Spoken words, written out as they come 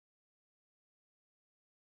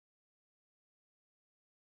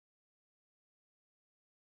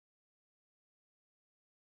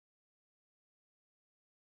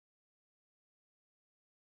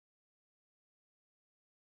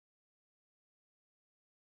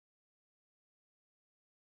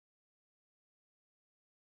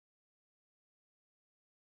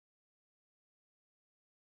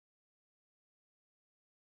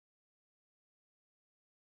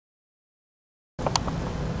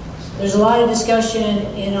There's a lot of discussion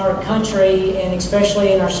in our country, and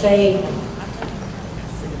especially in our state,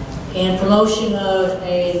 in promotion of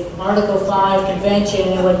a Article 5 convention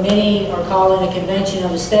and what many are calling a convention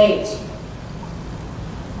of the states.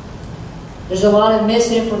 There's a lot of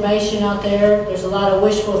misinformation out there. There's a lot of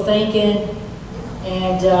wishful thinking.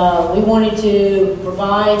 And we wanted to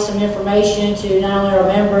provide some information to not only our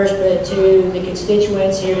members, but to the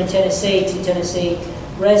constituents here in Tennessee, to Tennessee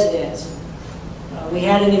residents. We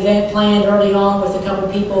had an event planned early on with a couple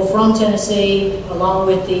of people from Tennessee, along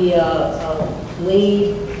with the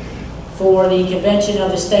lead for the Convention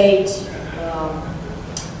of the States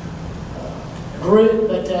group,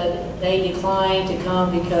 but they declined to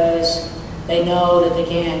come because they know that they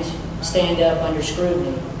can't stand up under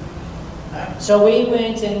scrutiny. So we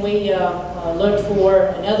went and we looked for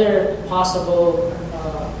another possible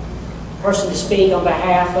person to speak on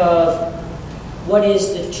behalf of what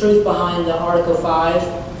is the truth behind the Article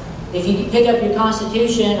 5. If you pick up your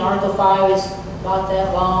Constitution, Article 5 is not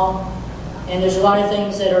that long, and there's a lot of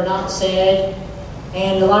things that are not said,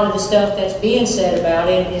 and a lot of the stuff that's being said about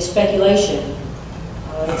it is speculation.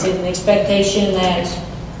 It's an expectation that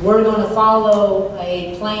we're going to follow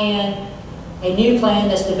a plan, a new plan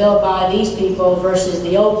that's developed by these people versus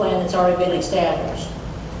the old plan that's already been established.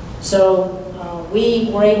 So we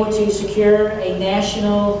were able to secure a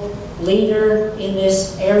national leader in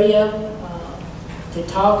this area to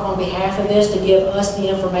talk on behalf of this, to give us the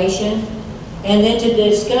information, and then to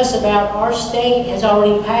discuss about our state has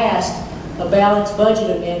already passed a balanced budget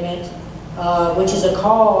amendment, which is a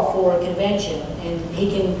call for a convention. And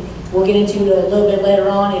we'll get into it a little bit later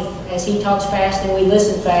on. As he talks fast and we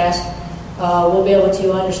listen fast, we'll be able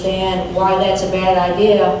to understand why that's a bad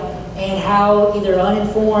idea and how either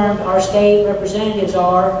uninformed our state representatives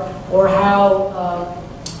are, or how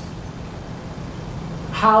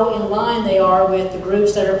in line they are with the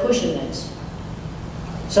groups that are pushing this.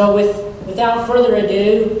 So without further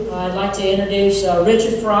ado, I'd like to introduce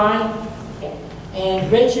Richard Fry.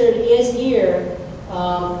 And Richard is here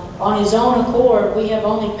on his own accord. We have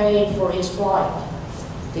only paid for his flight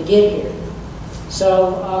to get here.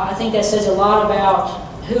 So I think that says a lot about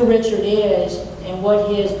who Richard is and what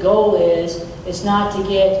his goal is. It's not to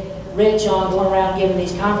get rich on going around giving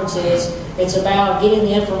these conferences. It's about getting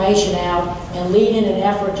the information out and leading an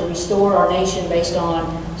effort to restore our nation based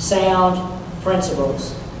on sound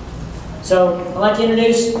principles. So I'd like to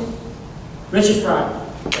introduce Richard Fry.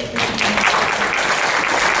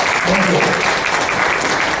 Thank you.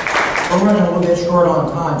 We're running a little bit short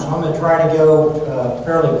on time, so I'm going to try to go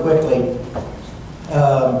fairly quickly.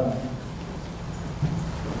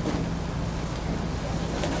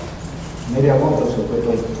 Maybe I won't go so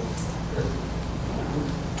quickly.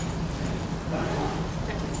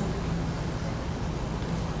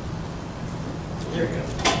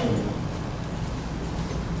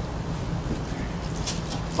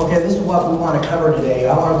 Okay, this is what we want to cover today.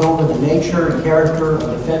 I want to go over the nature and character of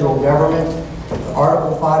the federal government, the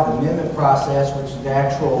Article 5 amendment process, which is the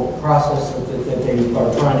actual process that they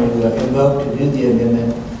are trying to invoke to do the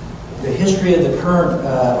amendment, the history of the current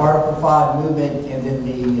Article 5 movement, and then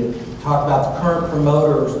talk about the current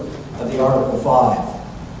promoters of the Article 5.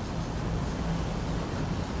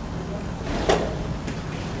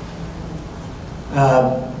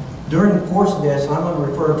 During the course of this, I'm going to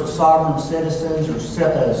refer to sovereign citizens or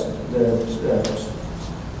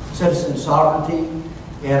citizen sovereignty.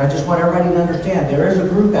 And I just want everybody to understand there is a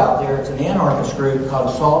group out there, it's an anarchist group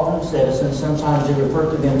called sovereign citizens. Sometimes they refer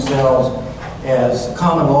to themselves as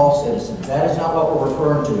common law citizens. That is not what we're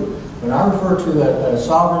referring to. When I refer to a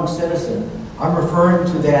sovereign citizen, I'm referring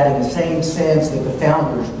to that in the same sense that the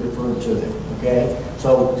founders referred to them. Okay?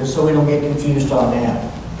 So just so we don't get confused on that.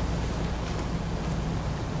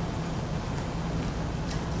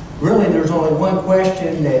 Really, there's only one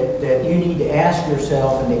question that you need to ask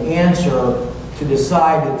yourself and to answer to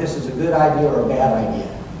decide that this is a good idea or a bad idea.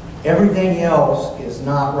 Everything else is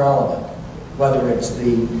not relevant. Whether it's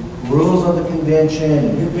the rules of the convention,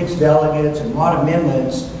 and who picks delegates, and what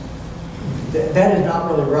amendments, that is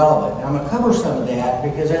not really relevant. Now, I'm going to cover some of that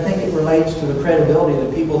because I think it relates to the credibility of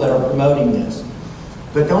the people that are promoting this.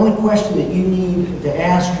 But the only question that you need to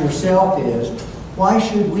ask yourself is, why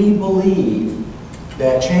should we believe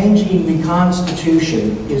that changing the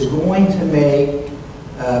Constitution is going to make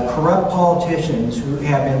corrupt politicians who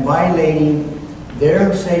have been violating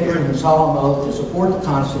their sacred and solemn oath to support the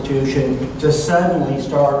Constitution to suddenly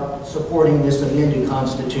start supporting this amended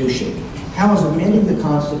Constitution? How is amending the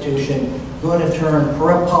Constitution going to turn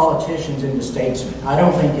corrupt politicians into statesmen? I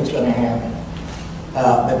don't think it's going to happen.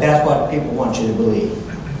 But that's what people want you to believe.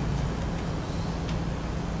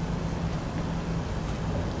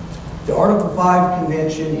 The Article 5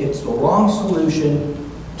 Convention, it's the wrong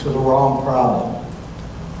solution to the wrong problem.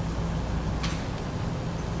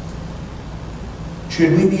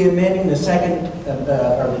 Should we be amending the second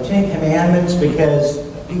or the 10 Commandments because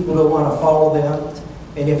people don't want to follow them?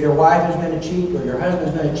 And if your wife is going to cheat or your husband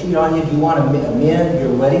is going to cheat on you, do you want to amend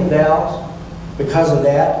your wedding vows because of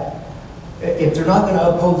that? If they're not going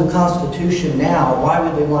to uphold the Constitution now, why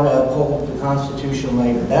would they want to uphold the Constitution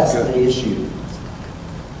later? That's the issue.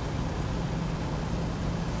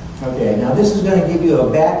 Okay, now this is going to give you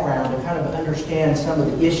a background to kind of understand some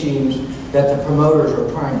of the issues that the promoters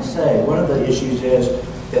are trying to say. One of the issues is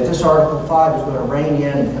that this Article 5 is going to rein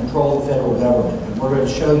in and control the federal government. And we're going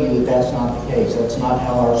to show you that that's not the case. That's not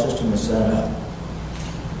how our system is set up.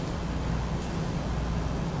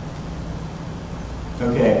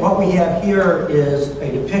 Okay, what we have here is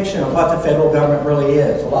a depiction of what the federal government really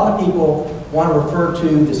is. A lot of people want to refer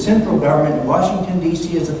to the central government in Washington,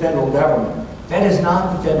 D.C. as the federal government. That is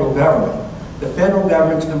not the federal government. The federal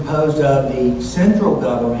government is composed of the central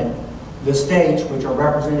government, the states, which are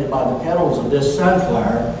represented by the petals of this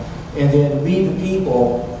sunflower, and then we, the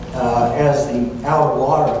people, as the outer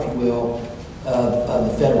water, if you will, of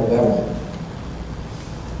the federal government.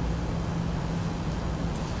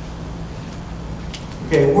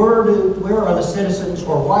 Okay, where are the citizens,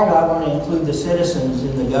 or why do I want to include the citizens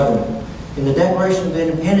in the government? In the Declaration of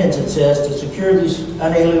Independence, it says, to secure these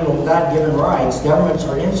unalienable God-given rights, governments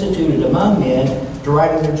are instituted among men,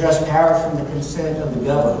 deriving their just powers from the consent of the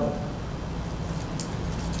governed.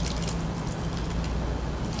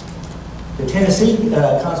 The Tennessee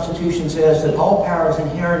Constitution says that all power is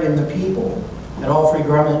inherent in the people, and all free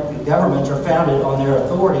governments are founded on their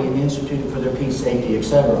authority and instituted for their peace, safety,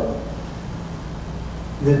 etc.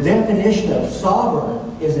 The definition of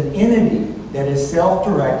sovereign is an entity that is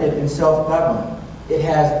self-directed and self-governed. It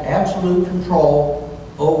has absolute control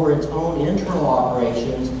over its own internal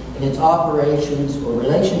operations and its operations or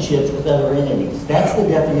relationships with other entities. That's the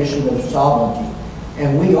definition of sovereignty.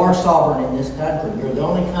 And we are sovereign in this country. We're the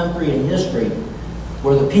only country in history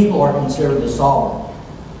where the people are considered the sovereign.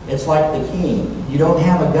 It's like the king. You don't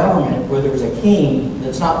have a government where there's a king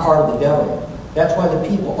that's not part of the government. That's why the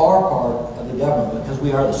people are part of the government, because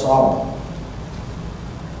we are the sovereign.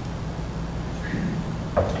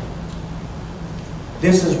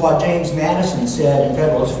 This is what James Madison said in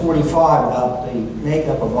Federalist 45 about the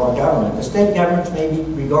makeup of our government. The state governments may be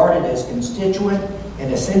regarded as constituent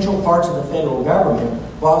and essential parts of the federal government,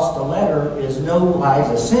 whilst the latter is no wise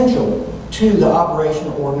essential to the operation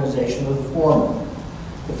or organization of the former.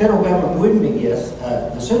 The federal government wouldn't exist,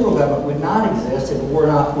 the central government would not exist if it were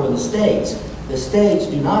not for the states. The states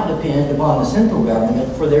do not depend upon the central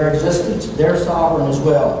government for their existence. They're sovereign as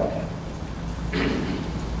well.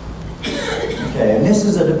 Okay, and this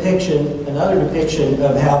is a depiction, another depiction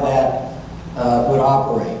of how that would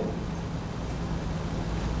operate.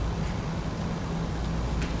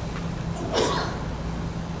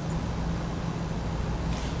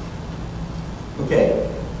 Okay,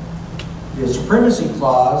 the Supremacy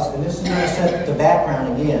Clause, and this is going to set the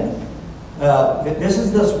background again. This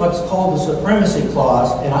is what's called the Supremacy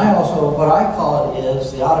Clause, and what I call it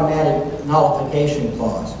is the Automatic Nullification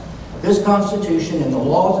Clause. This Constitution and the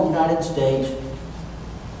laws of the United States,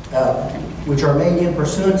 which are made in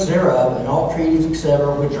pursuance thereof, and all treaties,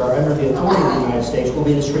 etc., which are under the authority of the United States, will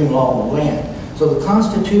be the supreme law of the land. So the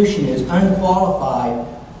Constitution is unqualified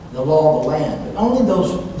the law of the land. But only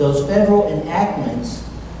those federal enactments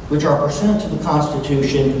which are pursuant to the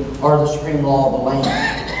Constitution are the supreme law of the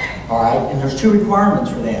land. All right? And there's two requirements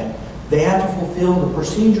for that. They have to fulfill the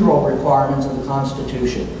procedural requirements of the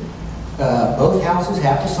Constitution. Both houses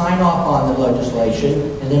have to sign off on the legislation,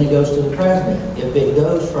 and then it goes to the president. If it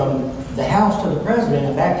goes from the House to the president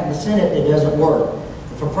and back to the Senate, it doesn't work.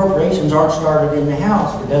 If appropriations aren't started in the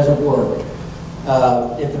House, it doesn't work.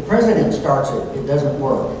 If the president starts it, it doesn't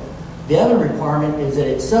work. The other requirement is that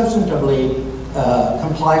it substantively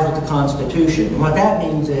complies with the Constitution. And what that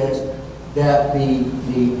means is that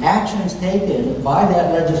the actions taken by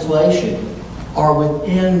that legislation are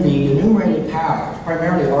within the enumerated powers,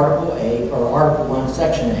 primarily Article 8 or Article 1,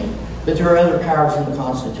 Section 8. But there are other powers in the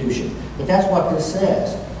Constitution. But that's what this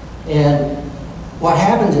says. And what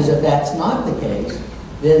happens is if that's not the case,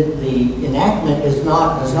 then the enactment does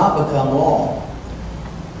not become law.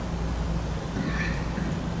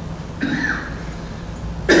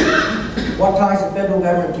 What ties the federal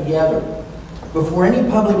government together? Before any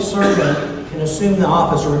public servant can assume the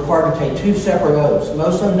office are required to take two separate oaths.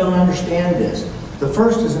 Most of them don't understand this. The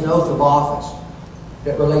first is an oath of office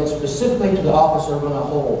that relates specifically to the office they're going to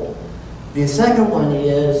hold. The second one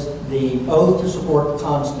is the oath to support the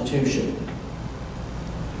Constitution.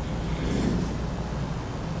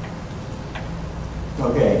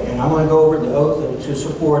 And I'm going to go over the oath to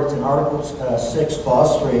support. It's in Article 6,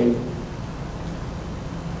 Clause 3.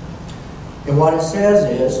 And what it says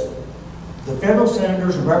is, the federal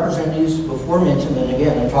senators and representatives before mentioned, and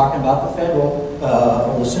again, I'm talking about the federal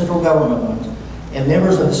or the central government ones, and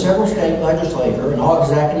members of the several state legislature and all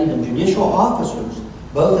executive and judicial officers,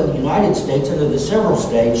 both in the United States and of the several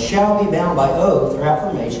states, shall be bound by oath or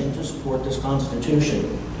affirmation to support this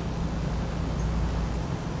Constitution.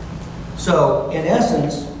 So, in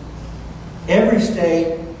essence, every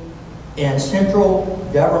state and central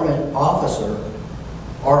government officer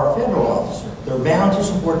are a federal officer. They're bound to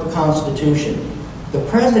support the Constitution. The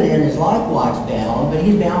President is likewise bound, but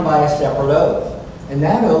he's bound by a separate oath. And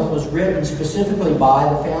that oath was written specifically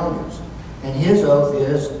by the founders. And his oath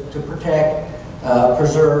is to protect,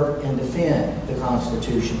 preserve, and defend the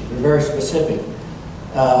Constitution. They're very specific.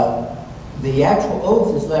 The actual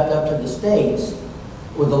oath is left up to the states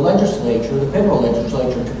or the legislature, the federal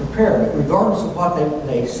legislature, to prepare. But regardless of what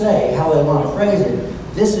they say, how they want to phrase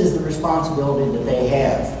it, this is the responsibility that they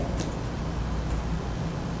have.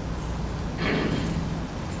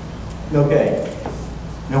 Okay.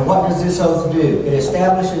 Now what does this oath do? It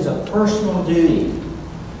establishes a personal duty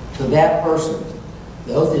to that person.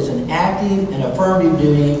 The oath is an active and affirmative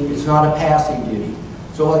duty. It's not a passive duty.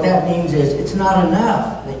 So what that means is it's not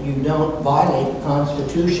enough that you don't violate the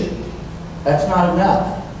Constitution. That's not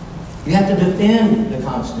enough. You have to defend the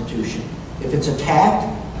Constitution. If it's attacked,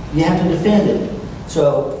 you have to defend it.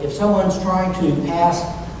 So if someone's trying to pass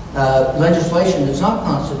legislation that's not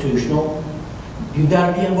constitutional, you've got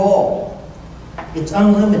to be involved. It's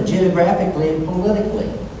unlimited geographically and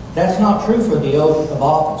politically. That's not true for the oath of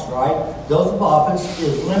office, right? The oath of office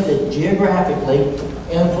is limited geographically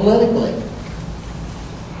and politically.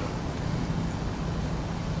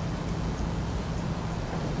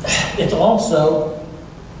 It's also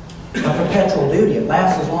a perpetual duty. It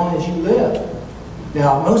lasts as long as you live.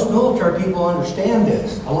 Now, most military people understand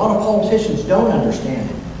this. A lot of politicians don't understand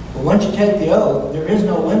it. But once you take the oath, there is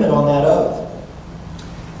no limit on that oath.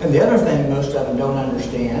 And the other thing most of them don't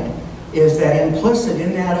understand is that implicit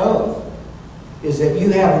in that oath is that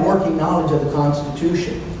you have working knowledge of the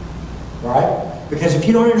Constitution, right? Because if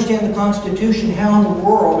you don't understand the Constitution, how in the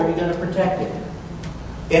world are you going to protect it?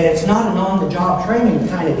 And it's not an on-the-job training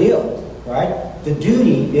kind of deal, right? The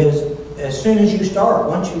duty is as soon as you start,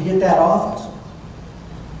 once you hit that office.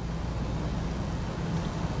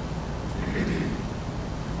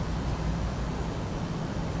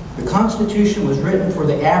 The Constitution was written for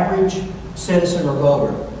the average citizen or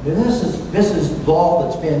voter. This is law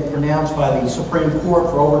that's been pronounced by the Supreme Court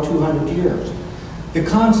for over 200 years. The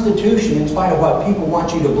Constitution, in spite of what people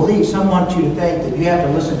want you to believe, some want you to think that you have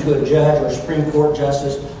to listen to a judge or a Supreme Court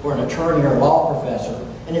justice or an attorney or a law professor,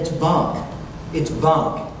 and it's bunk. It's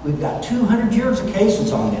bunk. We've got 200 years of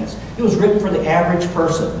cases on this. It was written for the average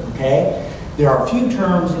person, okay? There are a few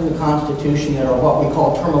terms in the Constitution that are what we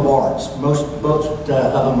call term of arts. Most of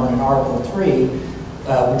them are in Article 3,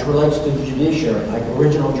 which relates to the judiciary, like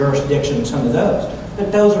original jurisdiction and some of those.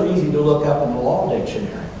 But those are easy to look up in the law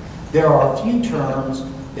dictionary. There are a few terms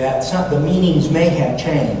that the meanings may have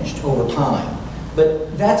changed over time.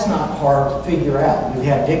 But that's not hard to figure out. You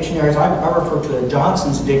have dictionaries. I refer to a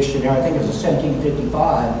Johnson's dictionary, I think it was a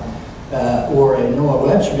 1755, or a Noah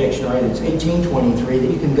Webster dictionary that's 1823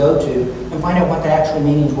 that you can go to and find out what the actual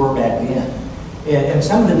meanings were back then. And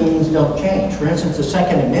some of the meanings don't change. For instance, the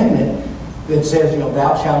Second Amendment that says,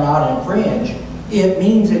 thou shalt not infringe, it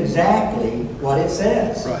means exactly what it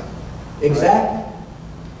says. Right. Exactly.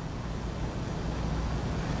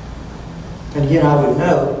 And again, I would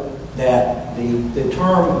note that the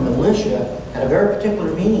term militia had a very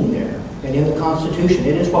particular meaning there. And in the Constitution,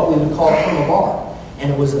 it is what we would call a term of art.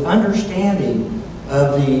 And it was an understanding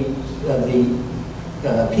of the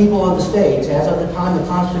people of the states, as of the time the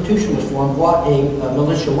Constitution was formed, what a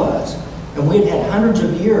militia was. And we had had hundreds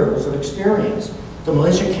of years of experience. The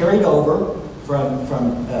militia carried over from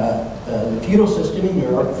the feudal system in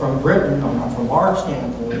Europe, from Britain, from our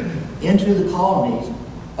standpoint, into the colonies,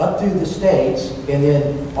 up through the states, and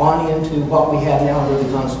then on into what we have now under the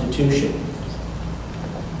Constitution.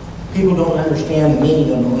 People don't understand the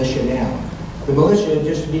meaning of militia now. The militia,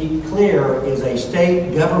 just to be clear, is a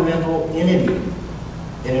state governmental entity,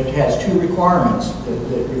 and it has two requirements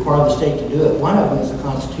that require the state to do it. One of them is the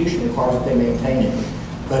Constitution requires that they maintain it.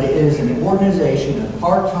 But it is an organization, a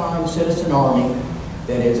part-time citizen army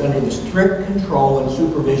that is under the strict control and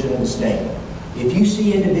supervision of the state. If you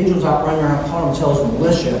see individuals out running around calling themselves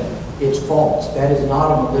militia, it's false. That is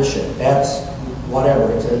not a militia. That's whatever.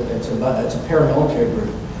 It's a paramilitary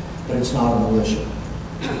group, but it's not a militia.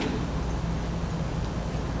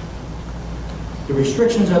 The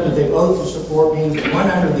restrictions under the oath of support means that one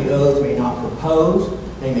under the oath may not propose,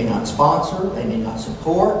 they may not sponsor, they may not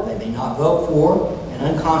support, they may not vote for an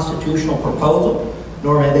unconstitutional proposal,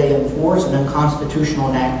 nor may they enforce an unconstitutional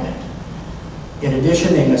enactment. In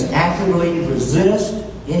addition, they must actively resist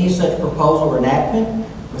any such proposal or enactment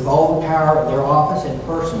with all the power of their office and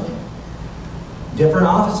personally. Different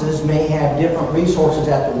offices may have different resources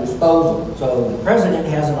at their disposal. So the president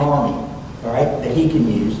has an army, all right, that he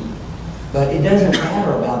can use. But it doesn't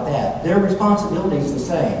matter about that. Their responsibility is the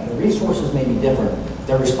same. The resources may be different.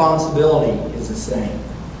 Their responsibility is the same.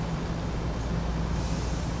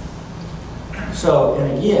 So,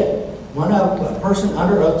 and again, a person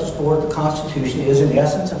under oath to support the Constitution is in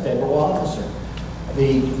essence a federal officer.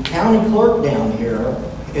 The county clerk down here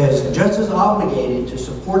is just as obligated to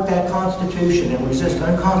support that Constitution and resist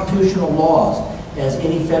unconstitutional laws as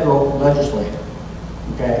any federal legislator.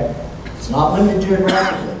 Okay? It's not limited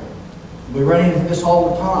geographically. We run into this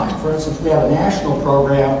all the time. For instance, we have a national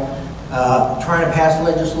program trying to pass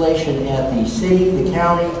legislation at the city, the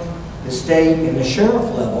county, the state, and the sheriff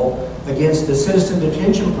level against the citizen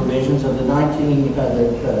detention provisions of the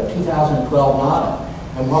 2012 NOTA.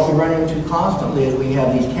 And what we run into constantly is we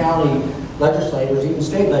have these county legislators, even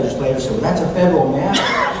state legislators, say, well, that's a federal matter.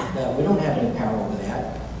 We don't have any power over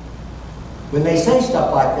that. When they say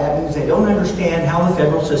stuff like that, it means they don't understand how the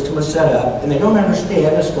federal system is set up, and they don't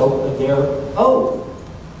understand the scope of their oath.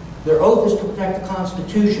 Their oath is to protect the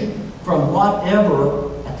Constitution from whatever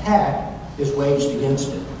attack is waged against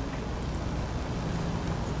it.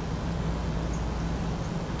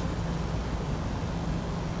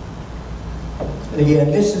 And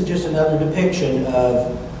again, this is just another depiction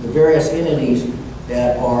of the various entities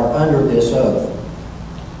that are under this oath.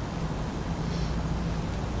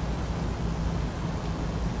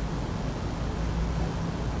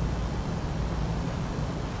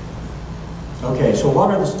 Okay, so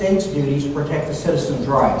what are the state's duties to protect the citizens'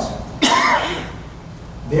 rights?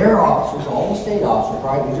 Their officers, all the state officers,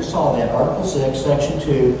 right, we just saw that, Article 6, Section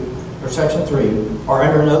 2, or Section 3, are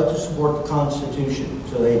under an oath to support the Constitution.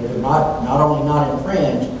 So they're not only not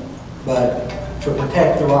infringed, but to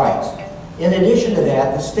protect the rights. In addition to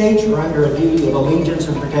that, the states are under a duty of allegiance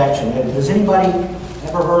and protection. Has anybody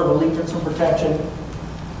ever heard of allegiance and protection?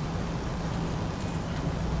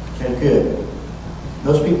 Okay, good.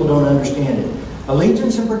 Most people don't understand it.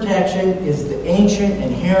 Allegiance and protection is the ancient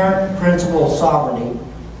inherent principle of sovereignty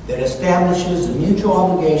that establishes the mutual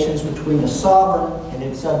obligations between the sovereign and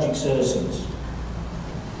its subject citizens.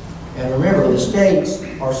 And remember, the states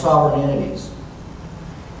are sovereign entities.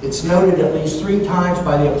 It's noted at least 3 times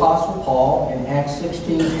by the Apostle Paul in Acts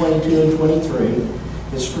 16, 22, and 23.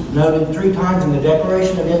 It's noted 3 times in the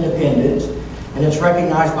Declaration of Independence, and it's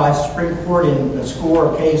recognized by the Supreme Court in a score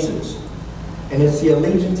of cases. And it's the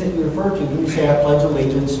allegiance that you refer to when you say, I pledge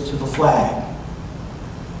allegiance to the flag.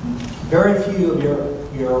 Very few of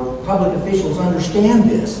your public officials understand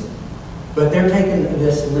this, but they're taking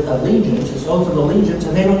this allegiance, this oath of allegiance,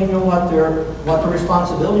 and they don't even know what the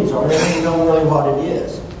responsibilities are. They don't even know really what it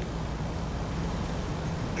is.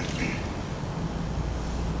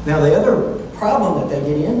 Now, the other problem that they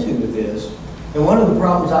get into with this, and one of the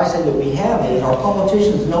problems I say that we have is our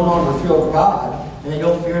politicians no longer fear God, and they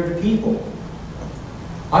don't fear the people.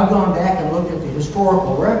 I've gone back and looked at the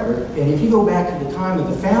historical record, and if you go back to the time of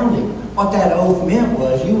the founding, what that oath meant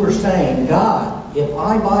was you were saying, God, if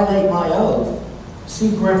I violate my oath,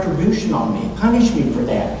 seek retribution on me, punish me for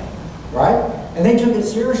that, right? And they took it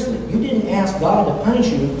seriously. You didn't ask God to punish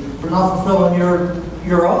you for not fulfilling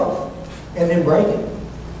your oath and then break it.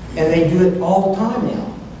 And they do it all the time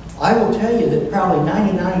now. I will tell you that probably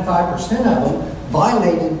 90-95% of them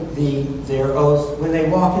violated their oath when they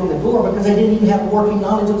walked in the door because they didn't even have working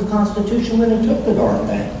knowledge of the Constitution when they took the darn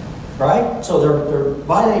thing, right? So they're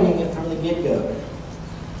violating it from the get-go.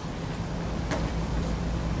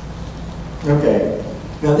 Okay,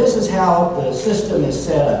 now this is how the system is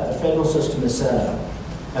set up, the federal system is set up.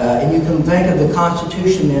 And you can think of the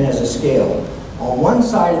Constitution then as a scale. On one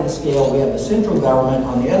side of the scale, we have the central government.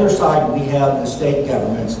 On the other side, we have the state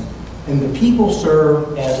governments. And the people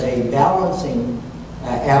serve as a balancing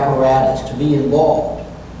apparatus to be involved.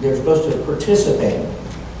 They're supposed to participate.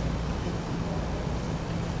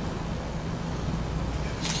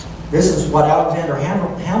 This is what Alexander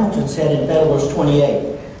Hamilton said in Federalist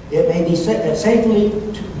 28. It may be safely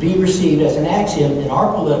to be received as an axiom in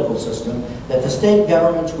our political system that the state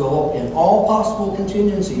governments will, in all possible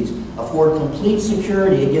contingencies, afford complete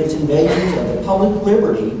security against invasions of the public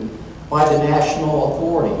liberty by the national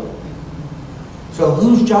authority. So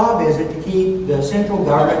whose job is it to keep the central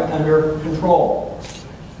government under control?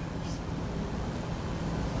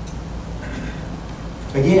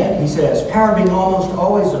 Again, he says, power being almost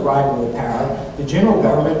always the rival power, the general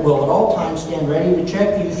government will at all times stand ready to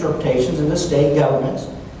check the usurpations of the state governments,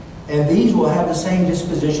 and these will have the same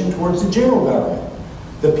disposition towards the general government.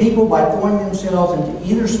 The people, by throwing themselves into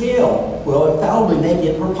either scale, will infallibly make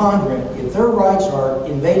it preponderant. If their rights are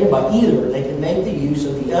invaded by either, they can make the use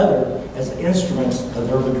of the other as instruments of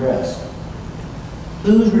their redress.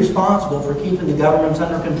 Who's responsible for keeping the governments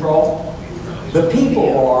under control? The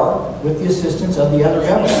people are, with the assistance of the other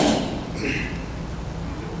governments.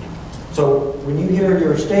 So when you hear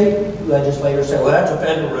your state legislators say, well, that's a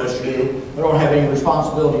federal issue, they don't have any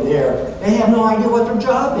responsibility there, they have no idea what their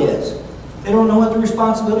job is. They don't know what the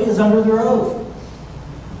responsibility is under their oath.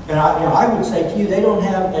 And I would say to you, they don't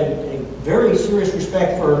have a very serious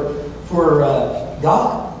respect for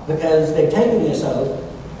God, because they've taken this oath,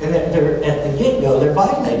 and at the get-go, they're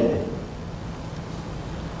violating it.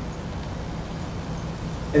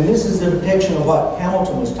 And this is the depiction of what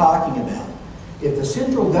Hamilton was talking about. If the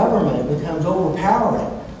central government becomes overpowering,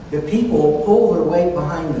 the people pull their weight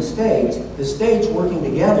behind the states working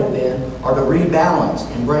together then are to rebalance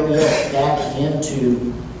and bring it back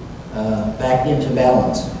into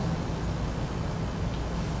balance.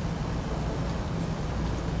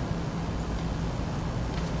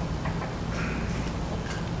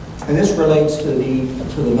 And this relates to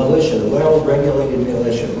the militia, the well-regulated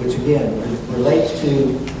militia, which again relates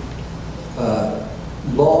to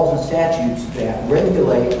laws and statutes that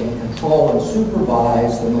regulate and control and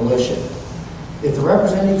supervise the militia. If the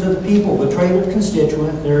representatives of the people betray their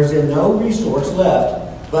constituent, there is no resource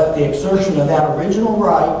left but the exertion of that original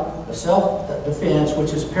right of self-defense,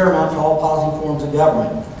 which is paramount to all positive forms of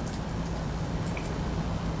government.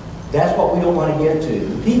 That's what we don't want to get to.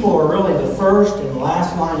 The people are really the first and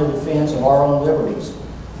last line of defense of our own liberties.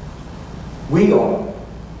 We are.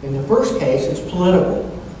 In the first case, it's political,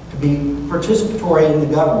 to be participatory in the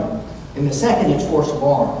government. In the second, it's force of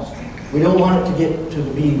arms. We don't want it to get to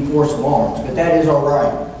be force of arms, but that is our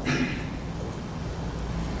right.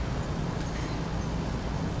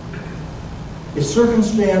 If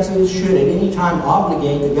circumstances should at any time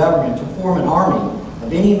obligate the government to form an army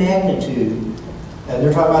of any magnitude, and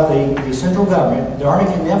they're talking about the central government, the army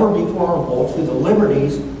can never be formable through the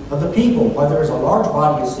liberties of the people, while there is a large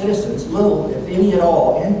body of citizens, little, if any at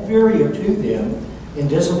all, inferior to them in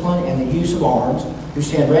discipline and the use of arms, who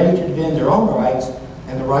stand ready to defend their own rights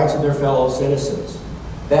and the rights of their fellow citizens.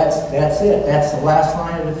 That's it. That's the last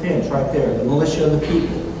line of defense right there, the militia of the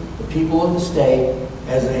people of the state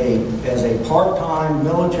as a part-time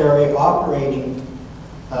military operating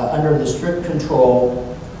under the strict control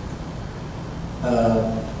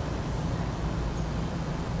of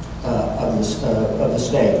the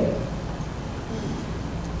state.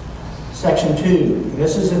 Section 2.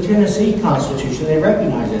 This is the Tennessee Constitution. They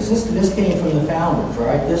recognize this. This came from the founders,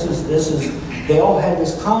 right? They all had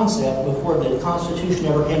this concept before the Constitution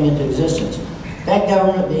ever came into existence. That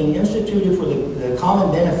government being instituted for the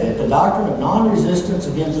common benefit, the doctrine of non-resistance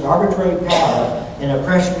against arbitrary power and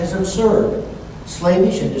oppression is absurd,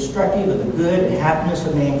 slavish and destructive of the good and happiness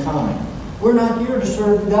of mankind. We're not here to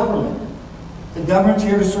serve the government. The government's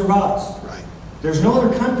here to serve us. Right. There's no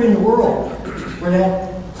other country in the world where that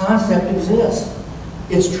concept exists.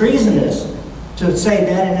 It's treasonous to say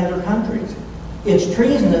that in other countries. It's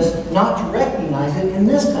treasonous not to recognize it in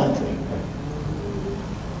this country.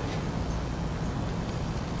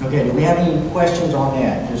 Okay, do we have any questions on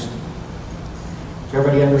that? Does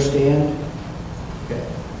everybody understand?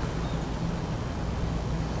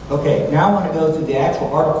 Okay, now I want to go through the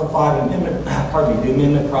actual Article 5 amendment, the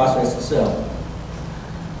amendment process itself.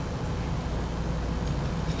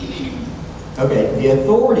 Okay, the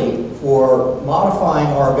authority for modifying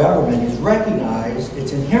our government is recognized,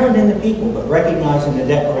 it's inherent in the people, but recognized in the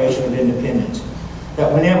Declaration of Independence.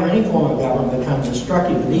 That whenever any form of government becomes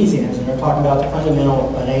destructive of these ends, and they're talking about the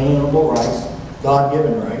fundamental unalienable rights,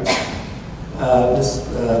 God-given rights,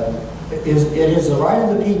 it is the right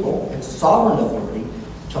of the people, it's a sovereign authority,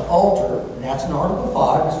 to alter, and that's in Article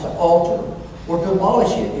 5, is to alter or to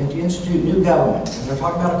abolish it and to institute new government. And they're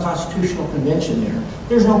talking about a constitutional convention there.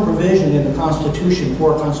 There's no provision in the Constitution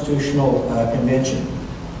for a constitutional convention.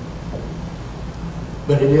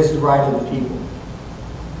 But it is the right of the people.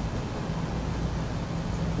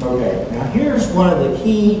 Okay, now here's one of the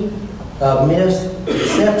key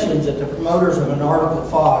misconceptions that the promoters of an Article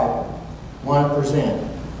 5 want to present.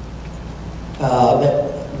 That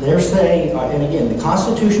they're saying, and again, the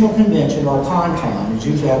Constitutional Convention, or CONCON, as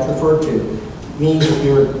usually that's referred to, means that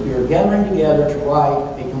you're gathering together to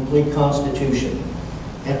write a complete Constitution.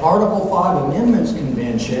 An Article 5 Amendments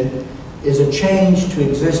Convention is a change to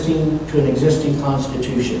an existing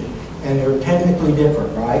Constitution. and they're technically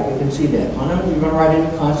different, right? You can see that. One of them you're going to write in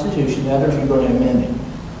the Constitution, the other you're going to amend it.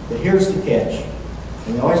 But here's the catch.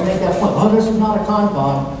 And they always make that point, oh, this is not a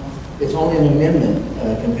con-con, it's only an amendment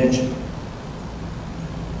convention.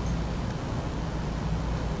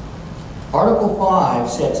 Article 5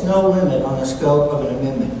 sets no limit on the scope of an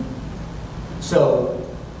amendment. So,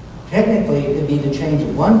 technically, it could be the change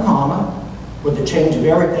of one comma or the change of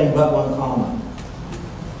everything but one comma.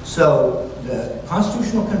 So, the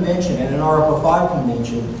Constitutional Convention and an Article 5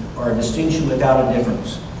 convention are a distinction without a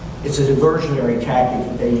difference. It's a diversionary tactic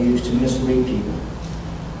that they use to mislead people.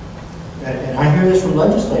 And I hear this from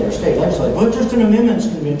legislators, state legislators. Well, it's just an amendments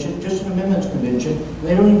convention, just an amendments convention.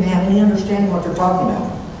 They don't even have any understanding what they're talking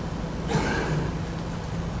about.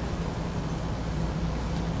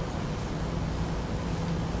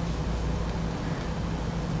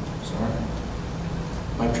 Sorry.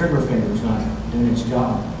 My trigger finger's not doing its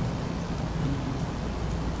job.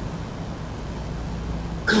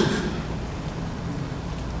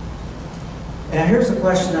 And here's the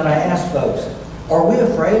question that I ask folks. Are we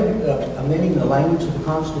afraid of amending the language of the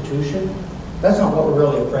Constitution? That's not what we're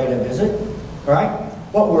really afraid of, is it? All right?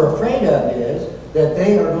 What we're afraid of is that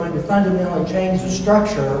they are going to fundamentally change the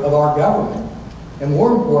structure of our government. And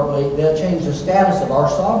more importantly, they'll change the status of our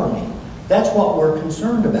sovereignty. That's what we're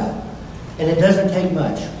concerned about. And it doesn't take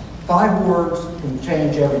much. 5 words can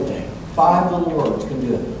change everything. 5 little words can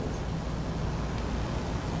do it.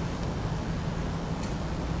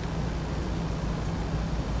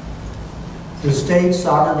 The state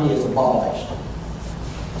sovereignty is abolished.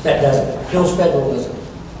 That doesn't. It kills federalism.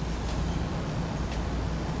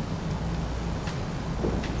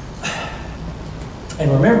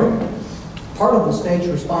 And remember, part of the state's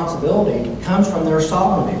responsibility comes from their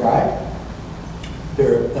sovereignty, right?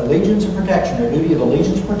 Their allegiance and protection, their duty of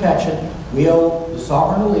allegiance and protection. We owe the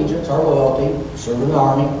sovereign allegiance, our loyalty, serve in the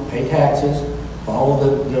army, pay taxes, follow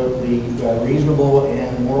the reasonable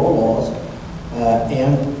and moral laws,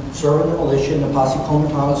 and serve in the militia and the posse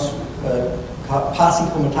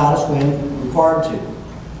comitatus when required to.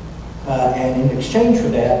 And in exchange for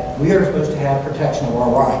that, we are supposed to have protection of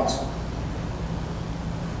our rights.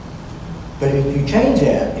 But if you change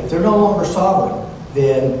that, if they're no longer sovereign,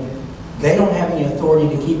 then they don't have any authority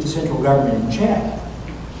to keep the central government in check.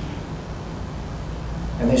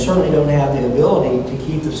 And they certainly don't have the ability to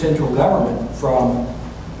keep the central government from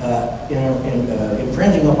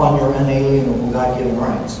infringing upon your unalienable God-given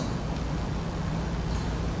rights.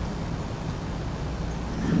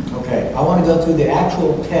 Okay, I want to go through the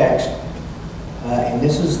actual text, and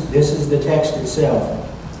this is the text itself.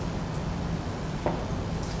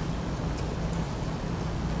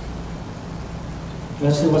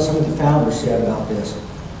 Let's see what some of the founders said about this.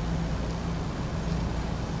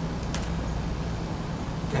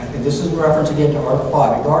 And this is in reference again to Article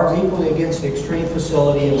 5. It guards equally against the extreme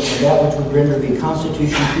facility and that which would render the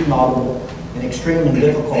Constitution too laudable and extreme in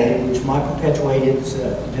difficulty, which might perpetuate its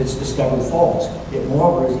discovered faults. It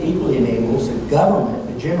moreover is equally enables the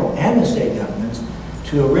government, the general and the state governments,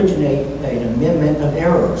 to originate an amendment of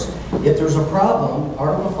errors. If there's a problem,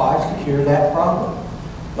 Article 5 is to cure that problem.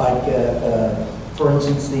 Like, for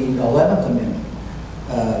instance, the 11th Amendment.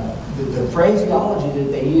 The phraseology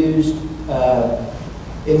that they used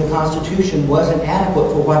in the Constitution wasn't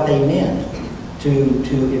adequate for what they meant. To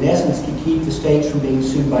in essence, to keep the states from being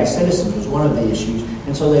sued by citizens was one of the issues.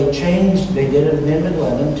 And so they did an Amendment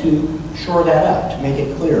 11 to shore that up, to make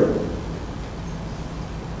it clear.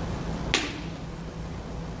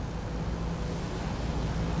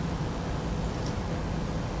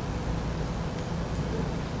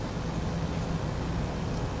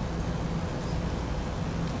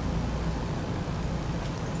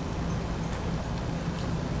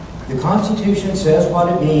 The Constitution says what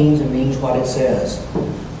it means and means what it says.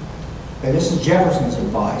 And this is Jefferson's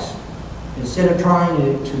advice. Instead of trying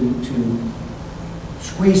to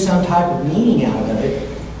squeeze some type of meaning out of it,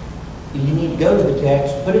 you need to go to the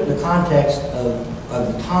text, put it in the context of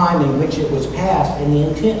the time in which it was passed and the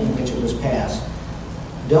intent in which it was passed.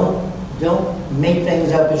 Don't make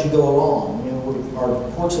things up as you go along. You know,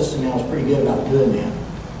 our court system now is pretty good about doing that.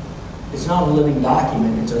 It's not a living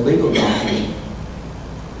document, it's a legal document.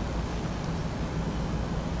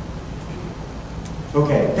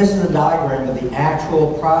 Okay, this is a diagram of the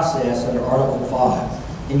actual process under Article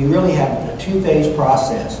 5. And you really have a 2-phase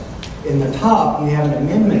process. In the top, you have an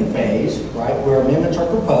amendment phase, right, where amendments are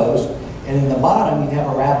proposed. And in the bottom, you have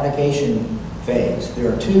a ratification phase.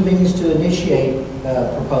 There are 2 means to initiate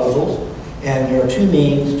proposals, and there are 2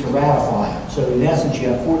 means to ratify them. So in essence, you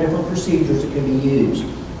have 4 different procedures that can be used.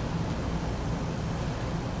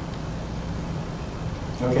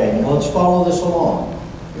 Okay, now let's follow this along.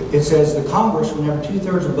 It says the Congress, whenever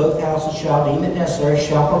 2/3 of both houses shall deem it necessary,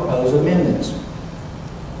 shall propose amendments.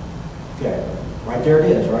 Okay, right there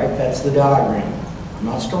it is, right? That's the diagram. I'm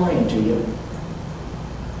not storying to you.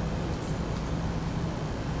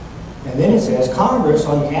 And then it says, Congress,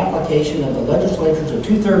 on the application of the legislatures of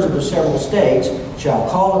 2/3 of the several states, shall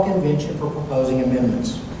call a convention for proposing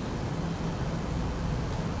amendments.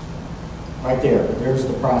 Right there, there's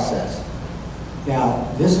the process. Now,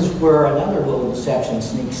 this is where another little section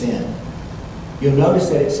sneaks in. You'll notice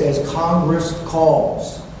that it says Congress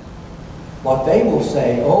calls. What they will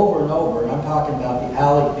say over and over, and I'm talking about the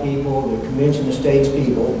ALEC people, the Convention of States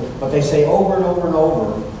people, what they say over and over and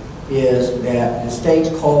over is that the states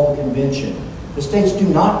call the convention. The states do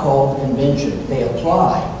not call the convention. They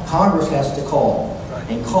apply. Congress has to call.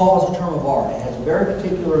 And call is a term of art. It has a very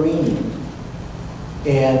particular meaning.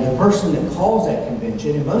 And the person that calls that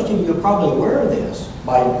convention, and most of you are probably aware of this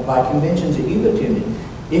by conventions that you've attended,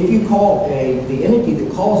 if you call the entity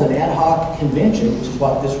that calls an ad hoc convention, which is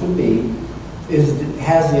what this would be,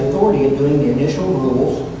 has the authority of doing the initial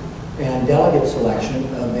rules and delegate selection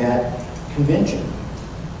of that convention.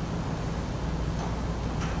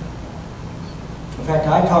 In fact,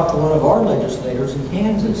 I talked to one of our legislators in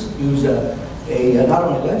Kansas, who's not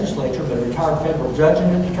only a legislator, but a retired federal judge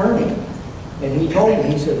and an attorney. And he told me,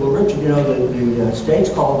 he said, well, Richard, you know, the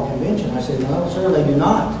states call the convention. I said, no, sir, they do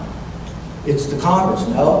not. It's the Congress.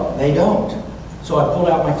 No, they don't. So I pulled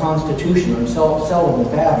out my Constitution, I'm seldom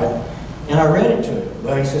with habit, and I read it to him.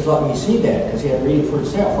 Well, he says, let me see that, because he had to read it for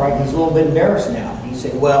himself, right? And he's a little bit embarrassed now. He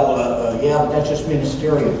said, well, yeah, but that's just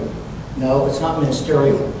ministerial. No, it's not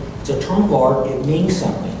ministerial. It's a term of art. It means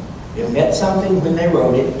something. It meant something when they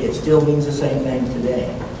wrote it. It still means the same thing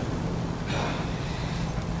today.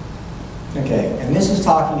 Okay, and this is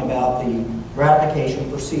talking about the ratification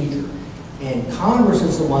procedure. And Congress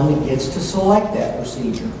is the one that gets to select that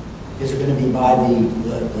procedure. Is it going to be by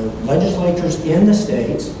the legislatures in the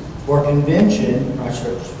states, or convention,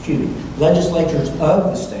 legislatures of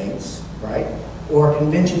the states, right? Or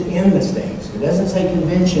convention in the states. It doesn't say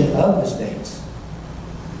convention of the states.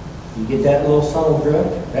 You get that little subtle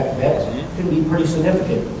drift? That can be pretty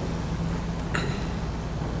significant.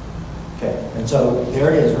 Okay, and so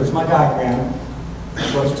there it is. There's my diagram.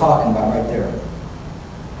 That's what it's talking about right there.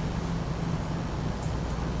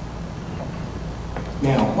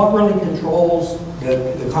 Now, what really controls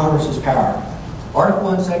the Congress's power? Article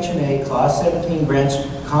 1, Section 8, Clause 17 grants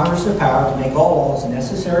Congress the power to make all laws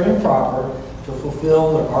necessary and proper to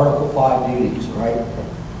fulfill their Article 5 duties, right?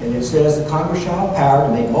 And it says the Congress shall have power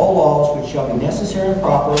to make all laws which shall be necessary and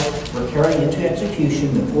proper for carrying into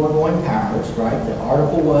execution the foregoing powers, right? The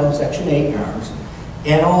Article 1, Section 8 powers,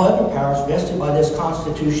 and all other powers vested by this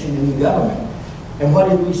Constitution in the government. And what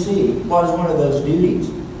did we see? What is one of those duties?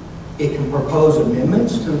 It can propose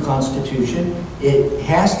amendments to the Constitution. It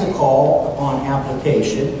has to call upon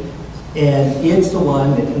application, and it's the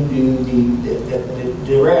one that can do that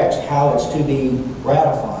directs how it's to be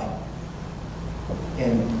ratified.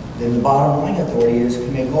 And then the bottom line authority is to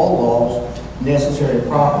make all laws necessary and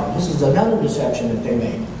proper. This is another deception that they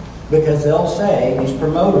make, because they'll say, these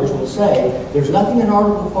promoters will say, there's nothing in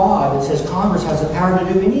Article 5 that says Congress has the power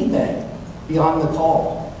to do anything beyond the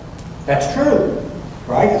call. That's true.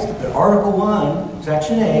 Right? But Article 1,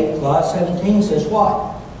 Section 8, Clause 17 says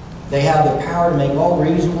what? They have the power to make all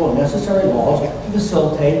reasonable and necessary laws to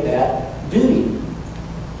facilitate that duty.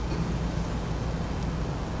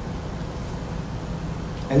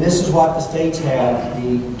 And this is what the states have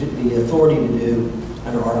the authority to do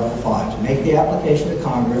under Article 5, to make the application to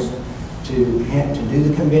Congress, to do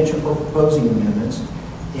the convention for proposing amendments,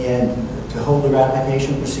 and to hold the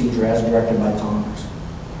ratification procedure as directed by Congress.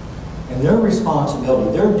 And their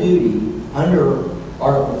responsibility, their duty under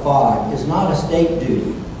Article 5 is not a state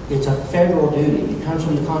duty. It's a federal duty. It comes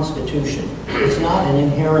from the Constitution. It's not an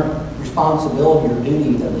inherent responsibility or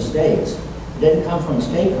duty of the states. It doesn't come from the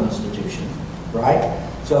state constitution, right?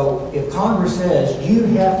 So if Congress says you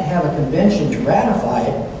have to have a convention to ratify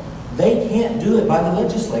it, they can't do it by the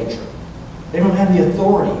legislature. They don't have the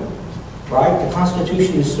authority, right? The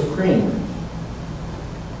Constitution is supreme.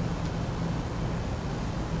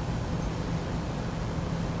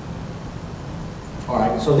 All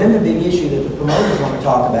right, so then the big issue that the promoters want to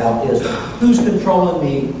talk about is who's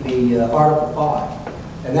controlling the Article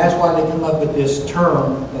 5. And that's why they come up with this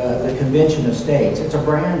term, the Convention of States. It's a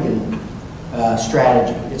branding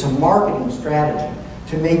strategy. It's a marketing strategy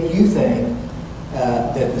to make you think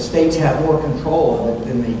that the states have more control of it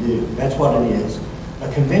than they do. That's what it is.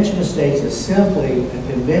 A Convention of States is simply a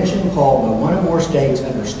convention called by one or more states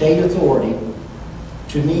under state authority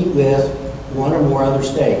to meet with one or more other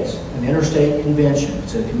states. An interstate convention,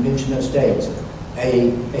 it's a convention of states.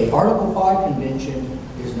 A Article 5 convention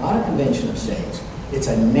is not a convention of states. It's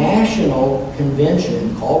a national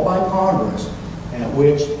convention called by Congress at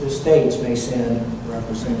which the states may send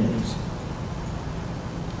representatives.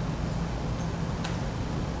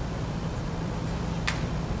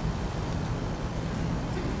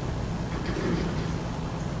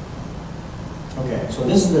 Okay, so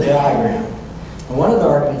this is the diagram. And one of the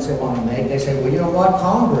arguments they want to make, they say, well, you know what,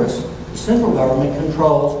 Congress, the central government,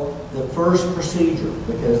 controls the first procedure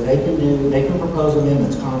because they can propose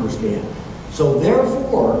amendments, Congress can. So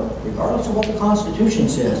therefore, regardless of what the Constitution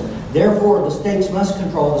says, therefore the states must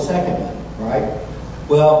control the second one, right?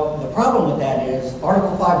 Well, the problem with that is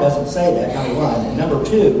Article 5 doesn't say that, number one. And number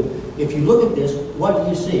two, if you look at this, what do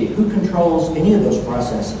you see? Who controls any of those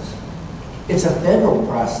processes? It's a federal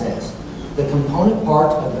process. The component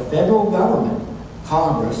parts of the federal government,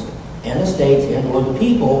 Congress, and the states and or the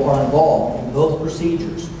people are involved in both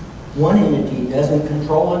procedures. One entity doesn't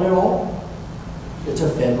control it at all. It's a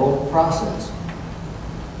federal process.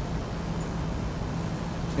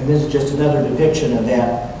 And this is just another depiction of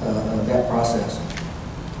that process.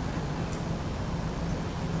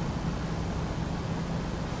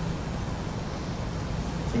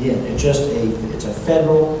 Again, it's a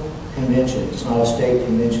federal convention. It's not a state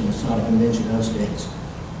convention. It's not a convention of states.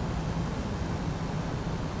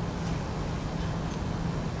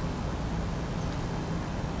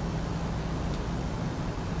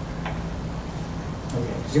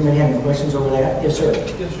 Does anybody have any questions over that? Yes, sir.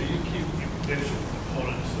 Yes, sir. You mentioned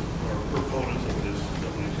proponents of this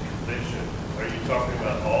convention. Are you talking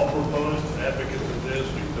about all proponents and advocates of this?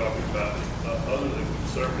 Or are you talking about other than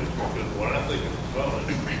conservatives? Because when I think of proponents,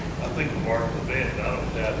 I think of Mark Levin. I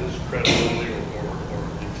don't doubt his credibility or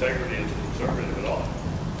integrity as a conservative at all.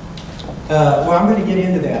 Well, I'm going to get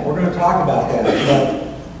into that. We're going to talk about that.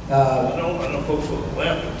 But I know folks on the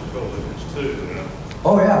left are Republicans too. You know?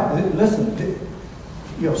 Oh yeah. Listen.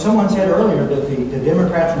 You know, someone said earlier that the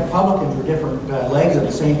Democrats and Republicans were different legs of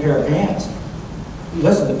the same pair of pants.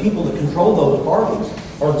 Listen, the people that control those parties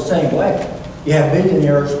are the same way. You have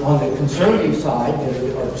billionaires on the conservative side,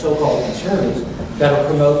 that are so-called conservatives, that are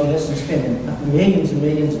promoting this and spending millions and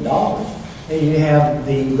millions of dollars. And you have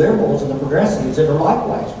the liberals and the progressives that are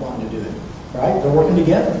likewise wanting to do it, right? They're working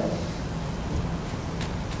together.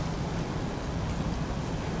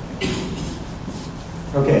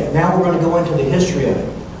 Okay, now we're going to go into the history of it.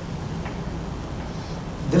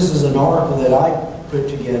 This is an article that I put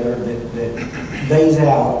together that lays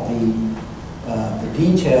out the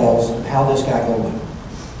details of how this got going.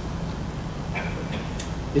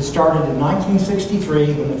 It started in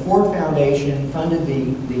 1963 when the Ford Foundation funded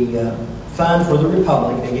the Fund for the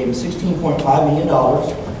Republic. They gave them $16.5 million.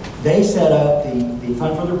 They set up, the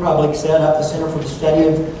Fund for the Republic set up the Center for the Study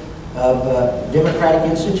of Democratic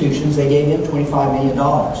Institutions. They gave them $25 million.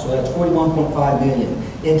 So that's $41.5 million.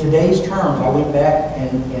 In today's terms, I went back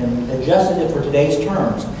and adjusted it for today's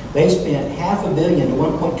terms. They spent $500 million to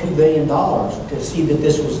 $1.2 billion to see that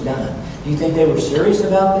this was done. Do you think they were serious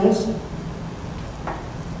about this?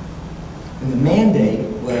 And the mandate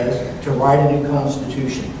was to write a new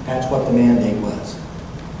constitution. That's what the mandate was.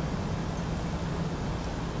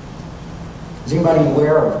 Is anybody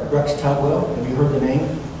aware of Rex Tugwell? Have you heard the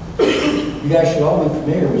name? You guys should all be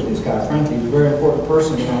familiar with this guy. Frankly, he's a very important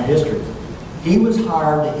person in our history. He was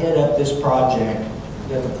hired to head up this project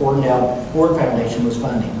that the Ford Foundation was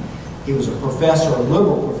funding. He was a professor, a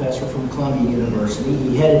liberal professor from Columbia University.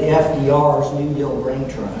 He headed FDR's New Deal Brain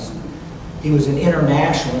Trust. He was an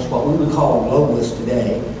internationalist, what we would call a globalist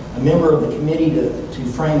today, a member of the committee to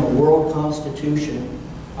frame a world constitution.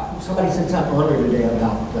 Somebody said something earlier today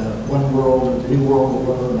about one world, the new world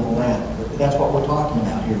order and all that. But that's what we're talking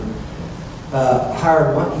about here. He went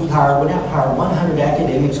out and hired 100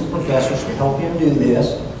 academics and professors to help him do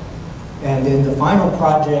this. And then the final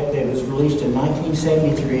project that was released in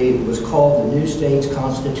 1973 was called the New States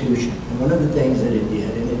Constitution. And one of the things that it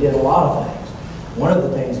did, and it did a lot of things, one of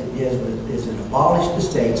the things it did is it abolished the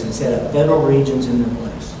states and set up federal regions in their place.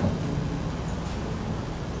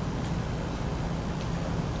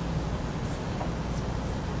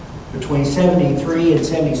 Between 73 and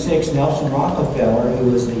 76, Nelson Rockefeller,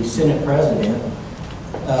 who was the Senate president,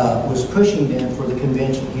 was pushing them for the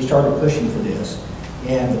convention. He started pushing for this.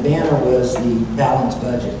 And the banner was the balanced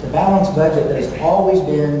budget. The balanced budget has always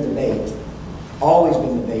been debate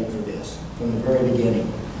for this from the very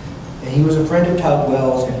beginning. And he was a friend of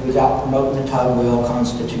Tugwell's, and he was out promoting the Tugwell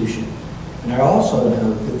Constitution. And I also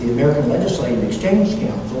know that the American Legislative Exchange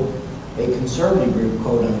Council, a conservative group,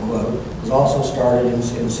 quote unquote, was also started in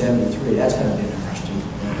 73. That's kind of interesting to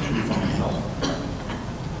find out.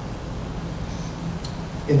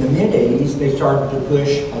 In the mid-'80s, they started to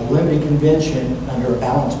push a limited convention under a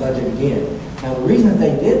balanced budget again. Now, the reason that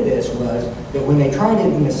they did this was that when they tried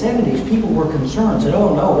it in the 70s, people were concerned, said,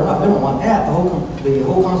 oh no, we don't want that. The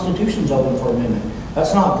whole Constitution's open for amendment.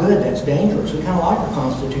 That's not good, that's dangerous. We kind of like our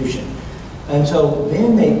Constitution. And so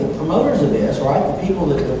then the promoters of this, right, the people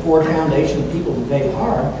that, the Ford Foundation, the people that they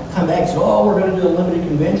hired, come back and say, oh, we're going to do a limited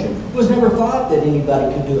convention. It was never thought that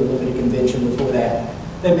anybody could do a limited convention before that.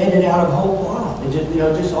 They made it out of whole cloth. It just,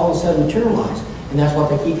 just all of a sudden materialized. And that's what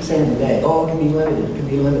they keep saying today. Oh, it can be limited, it can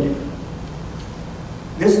be limited.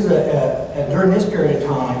 This is during this period of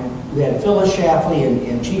time, we had Phyllis Schlafly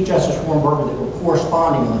and Chief Justice Warren Burger that were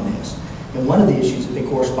corresponding on this. And one of the issues that they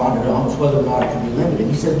corresponded on was whether or not it could be limited.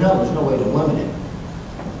 He said, no, there's no way to limit it.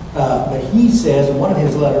 But he says in one of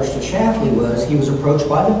his letters to Schlafly was, he was approached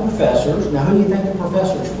by the professors. Now, who do you think the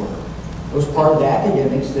professors were? It was part of the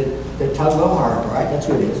academics that Tugwell hired, right? That's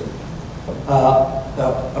who it is.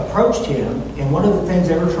 Approached him, and one of the things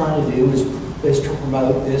they were trying to do is to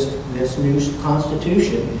promote this new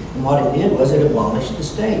Constitution. And what it did was it abolished the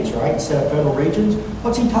states, right? Instead of federal regions.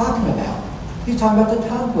 What's he talking about? He's talking about the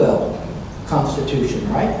Tugwell Constitution,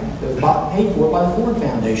 right? That was paid for by the Ford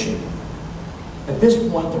Foundation. At this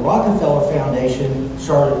point, the Rockefeller Foundation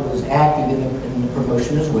was active in the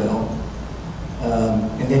promotion as well.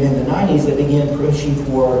 And then in the 90s, they began pushing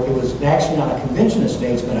for, it was actually not a convention of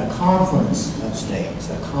states, but a conference of states,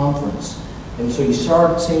 a conference. And so you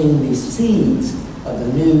start seeing these seeds of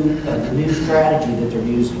the new strategy that they're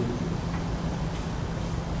using.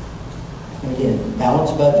 And again,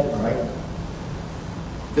 balanced budget, right?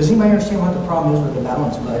 Does anybody understand what the problem is with the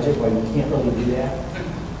balanced budget, why you can't really do that?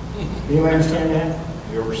 Anybody understand that?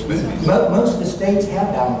 You're overspending. Most of the states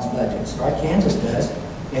have balanced budgets, right? Kansas does.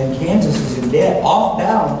 And Kansas is in debt, off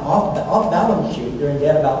balance sheet. They're in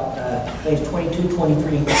debt about, I think it's $22,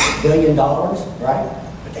 $23 billion, right?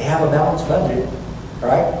 But they have a balanced budget,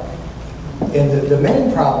 right? And the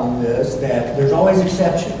main problem is that there's always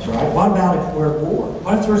exceptions, right? What about if we're at war?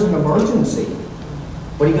 What if there's an emergency?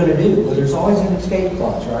 What are you going to do? Well, there's always an escape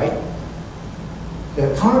clause, right?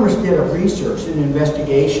 Congress did a research, an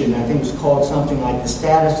investigation, I think it was called something like the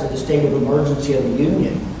status of the state of emergency of the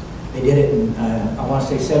Union. They did it in, I want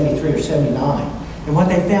to say 73 or 79. And what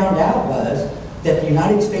they found out was that the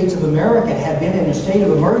United States of America had been in a state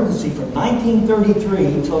of emergency from 1933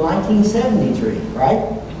 until 1973,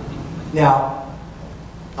 right? Now,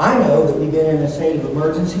 I know that we've been in a state of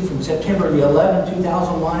emergency from September the 11th,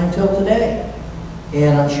 2001 until today.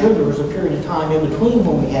 And I'm sure there was a period of time in between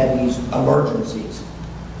when we had these emergencies.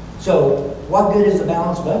 So what good is the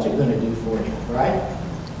balanced budget going to do for you, right?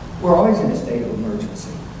 We're always in a state of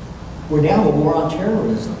emergency. We're now at war on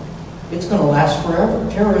terrorism. It's going to last forever.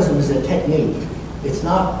 Terrorism is a technique. It's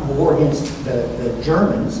not a war against the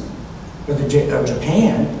Germans or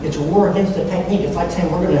Japan. It's a war against a technique. It's like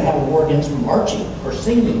saying we're going to have a war against marching or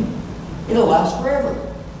singing. It'll last forever.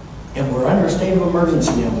 And we're under a state of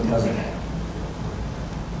emergency now because of that.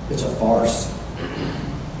 It's a farce.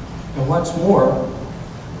 And what's more,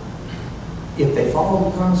 if they follow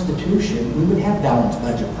the Constitution, we would have balanced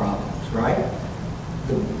budget problems, right?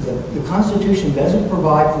 The Constitution doesn't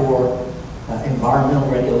provide for environmental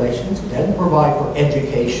regulations. It doesn't provide for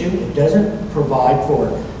education. It doesn't provide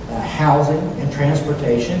for housing and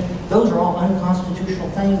transportation. Those are all unconstitutional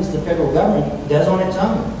things the federal government does on its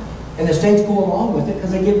own. And the states go along with it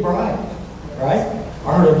because they get bribed, right?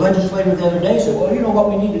 I heard a legislator the other day say, well, you know what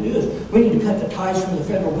we need to do is we need to cut the ties from the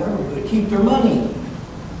federal government to keep their money.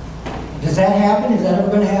 Does that happen? Is that ever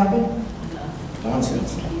going to happen? No.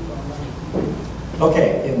 Nonsense.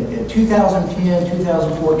 Okay, in 2010,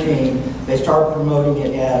 2014, they started promoting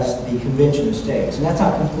it as the Convention of States. And that's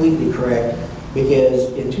not completely correct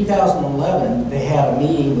because in 2011, they had a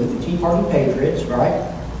meeting with the Tea Party Patriots,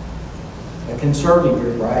 right? A conservative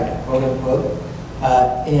group, right? Quote unquote.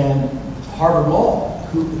 And Harvard Law,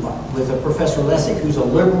 with a Professor Lessig, who's a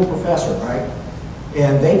liberal professor, right?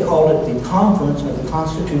 And they called it the Conference of the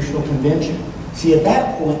Constitutional Convention. See, at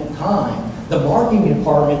that point in time, the marketing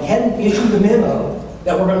department hadn't issued the memo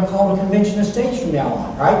that we're going to call the Convention of States from now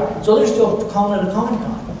on, right? So they're still calling it a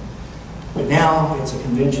con-con. But now it's a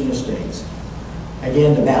Convention of States.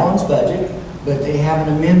 Again, the balanced budget, but they have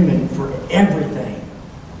an amendment for everything.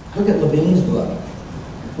 Look at Levine's book.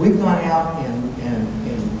 We've gone out and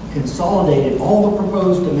consolidated all the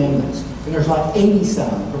proposed amendments. And there's like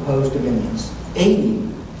 80-some proposed amendments.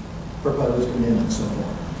 80 proposed amendments so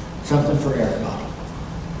far. Something for everybody.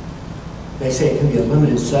 They say it can be a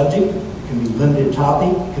limited subject, it can be limited topic,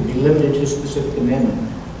 it can be limited to a specific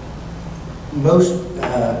amendment. Most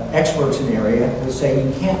experts in the area will say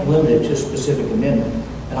you can't limit it to a specific amendment.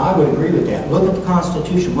 And I would agree with that. Look at the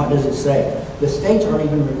Constitution. What does it say? The states aren't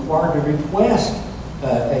even required to request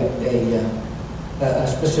a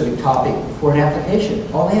specific topic for an application.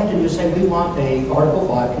 All they have to do is say, we want a Article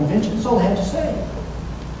 5 convention. That's all they have to say.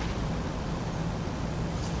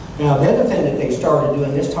 Now, the other thing that they started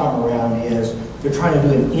doing this time around is they're trying to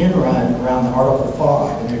do an in-run around the Article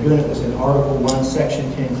 5, and they're doing it within Article 1, Section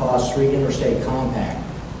 10, Clause 3, Interstate Compact.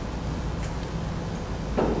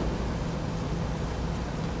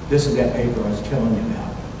 This is that paper I was telling you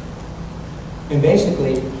about. And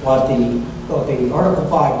basically, what the Article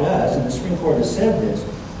 5 does, and the Supreme Court has said this,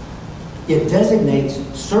 it designates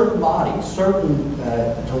certain bodies, certain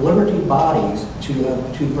deliberative bodies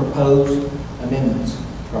to propose amendments,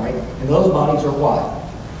 right? And those bodies are what?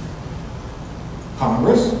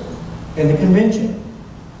 Congress and the convention.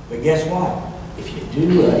 But guess what? If you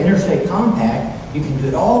do an interstate compact, you can do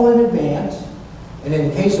it all in advance. And in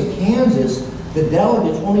the case of Kansas, the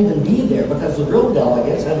delegates won't even be there because the real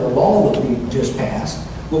delegates, under a law that we just passed,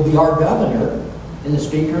 will be our governor and the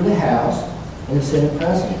Speaker of the House and the Senate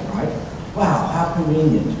President, right? Wow, how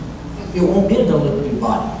convenient. It won't be a deliberative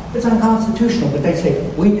body. It's unconstitutional, but they say,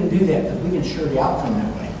 we can do that because we can ensure the outcome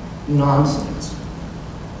that way. Nonsense.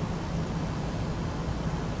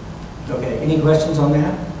 Okay, any questions on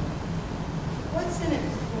that? What's in it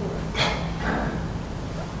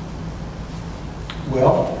for?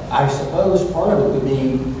 Well, I suppose part of it would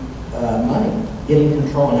be money, getting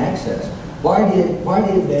control and access. Why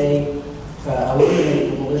did they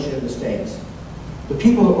eliminate the militia in the states? The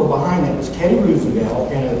people that were behind that was Teddy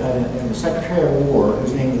Roosevelt and the Secretary of War,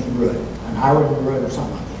 whose name was Root, an Hiram Root or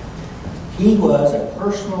something like that. He was a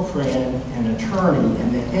personal friend and attorney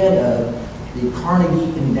and the head of the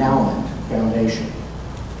Carnegie Endowment Foundation.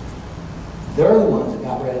 They're the ones that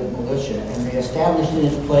got rid of the militia, and they established in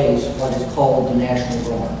its place what is called the National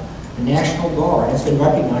Guard. The National Guard, has been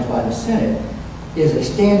recognized by the Senate, is a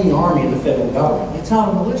standing army of the federal government. It's not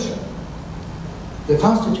a militia. The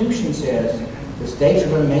Constitution says the states are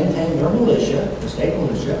going to maintain their militia, the state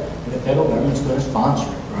militia, and the federal government's going to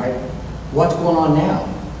sponsor it, right? What's going on now?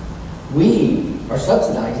 We are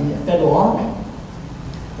subsidizing the federal army,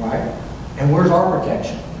 right? And where's our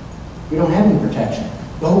protection? We don't have any protection.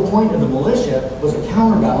 The whole point of the militia was a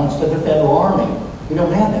counterbalance to the federal army. We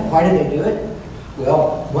don't have that. Why did they do it?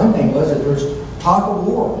 Well, one thing was that there's talk of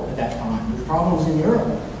war at that time. There's problems in Europe.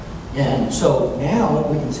 And so now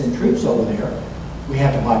we can send troops over there. We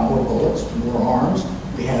have to buy more bullets, more arms.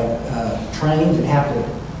 We have trains that have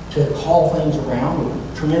to haul things around with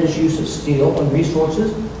tremendous use of steel and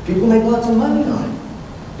resources. People make lots of money on it.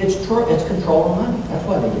 It's control of money. That's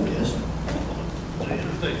why they do this. The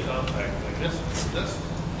interstate compact thing,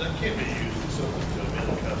 that can't be used as something to amend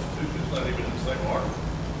the Constitution. It's not even in the same article.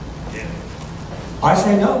 Yeah. I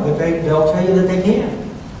say no, but they'll tell you that they can.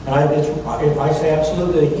 And I say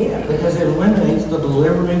absolutely they can, because it eliminates the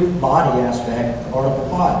deliberative body aspect of Article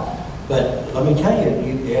 5. But let me tell you,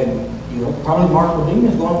 probably Mark Levine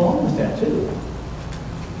is going along with that too.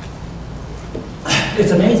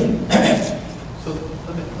 It's amazing. So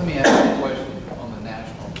let me ask you a question on the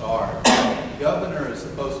National Guard. The governor is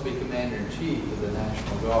supposed to be commander-in-chief of the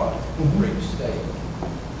National Guard for each state.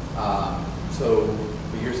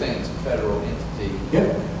 But you're saying it's a federal entity.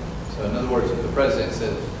 Yep. So in other words, if the president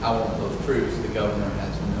says, I want those troops, the governor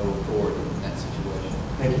has no authority in that situation.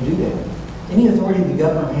 They can do that. Any authority the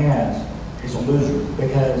governor has is a loser,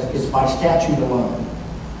 because it's by statute alone.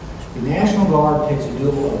 The National Guard takes a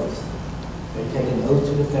dual oath. They take an oath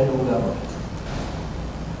to the federal government.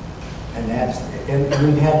 And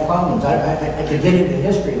we've had problems. I could get into the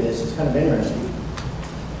history of this. It's kind of interesting.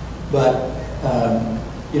 But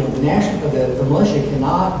the militia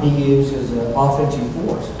cannot be used as an offensive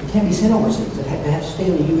force. It can't be sent overseas. They have to stay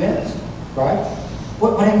in the U.S. Right?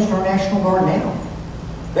 What happens to our National Guard now?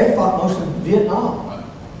 They fought most of Vietnam.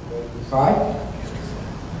 Right?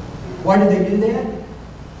 Why did they do that?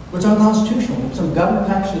 Well, it's unconstitutional. Some governors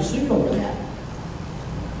actually sued over that.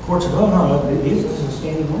 Courts said, oh no, this is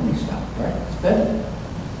standing army stuff, right? It's federal.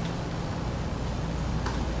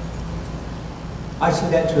 I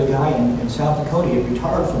said that to a guy in South Dakota. He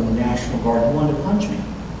retired from the National Guard and wanted to punch me.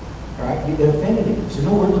 Right? He offended him. He said,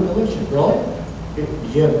 no, we're the militia. Really?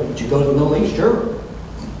 Did you go to the Middle East? Sure.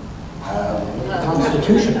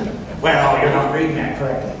 Constitution. Well, you're not reading that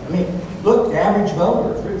correctly. I mean, look, the average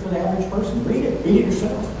voter, it's written for the average person. Read it. Read it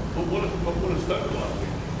yourself. But what is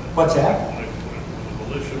federalized? What's that? When the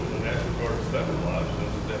militia, when the National Guard is federalized,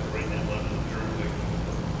 doesn't that bring them under the jurisdiction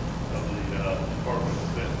of the Department of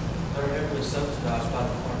Defense? They're heavily subsidized by the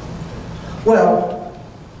Department of Defense. Well,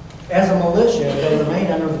 as a militia, they remain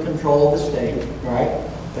under the control of the state, right?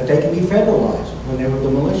 But they can be federalized when they were the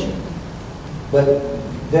militia. But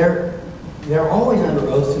they're always under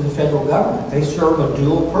oath to the federal government. They serve a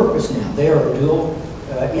dual purpose now. They are a dual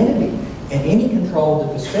entity. And any control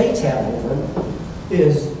that the states have over them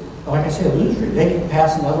is, like I said, illusory. They can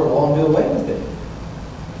pass another law and do away with it.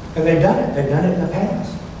 And they've done it. They've done it in the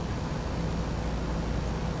past.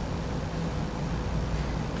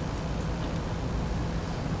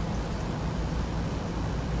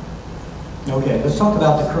 Okay, let's talk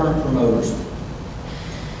about the current promoters.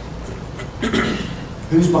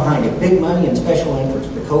 Who's behind it? Big money and special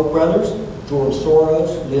interests. The Koch brothers, George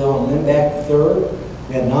Soros, Leon Lindbeck III.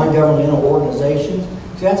 We have non-governmental organizations.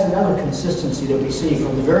 So that's another consistency that we see.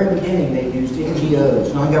 From the very beginning, they've used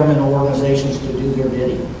NGOs, non-governmental organizations, to do their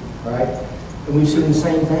bidding, right? And we've seen the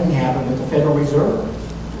same thing happen with the Federal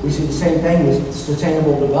Reserve. We see the same thing with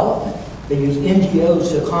sustainable development. They use NGOs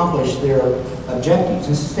to accomplish their objectives.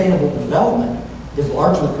 And sustainable development is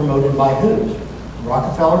largely promoted by who? The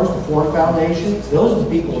Rockefellers, the Ford Foundation. Those are the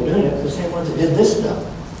people who are doing it, the same ones that did this stuff.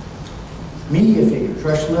 Media figures,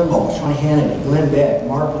 Rush Limbaugh, Sean Hannity, Glenn Beck,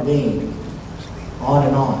 Mark Levine, on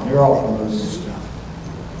and on. They're all promoting this stuff.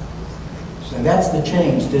 So that's the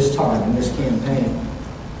change this time in this campaign.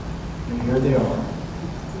 And here they are.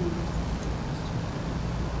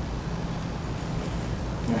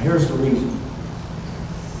 Now here's the reason.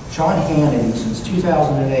 Sean Hannity, since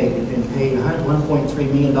 2008, has been paid $1.3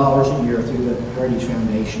 million a year through the Heritage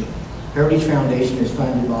Foundation. Heritage Foundation is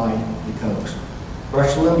funded by the Kochs.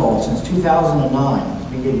 Rush Limbaugh, since 2009,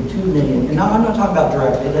 has been getting $2 million. And now I'm not talking about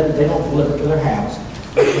directly, they don't deliver to their house.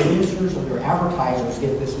 The producers or their advertisers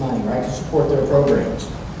get this money, right, to support their programs.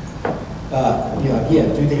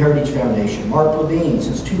 Again, through the Heritage Foundation. Mark Levine,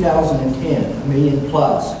 since 2010, $1 million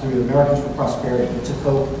plus through Americans for Prosperity. It's a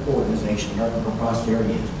Koch organization, Americans for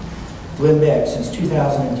Prosperity. Glenn Beck, since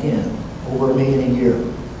 2010, over $1 million a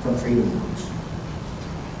year from Freedom Works.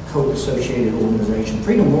 Koch-associated organization.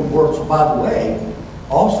 Freedom Works, by the way,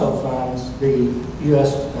 also funds the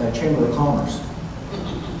U.S. Chamber of Commerce,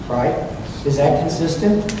 right? Is that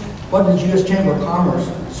consistent? What does U.S. Chamber of Commerce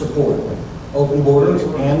support? Open borders,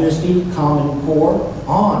 amnesty, Common Core,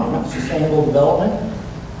 on and on, sustainable development.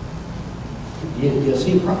 You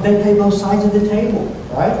see, they pay both sides of the table,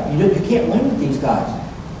 right? You can't win with these guys.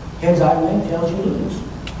 Heads I win, tails you lose.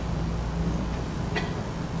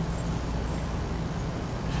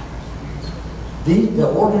 The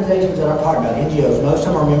organizations that I'm talking about, NGOs, most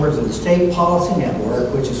of them are members of the State Policy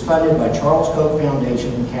Network, which is funded by Charles Koch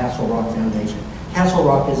Foundation and Castle Rock Foundation. Castle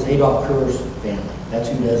Rock is Adolf Kerr's family. That's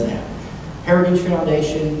who does that. Heritage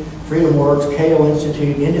Foundation, Freedom Works, Cato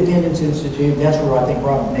Institute, Independence Institute. That's where I think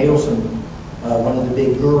Robert Nadelson, one of the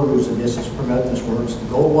big gurus of this, is promoting this works. The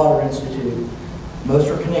Goldwater Institute. Most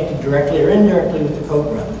are connected directly or indirectly with the Koch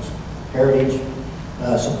brothers. Heritage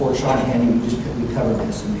supports Sean Hannity. We covered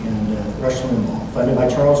this, and Rush Limbaugh, funded by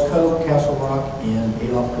Charles Koch, Castle Rock, and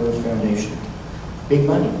Adolf Kerr's Foundation. Big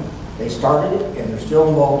money. They started it, and they're still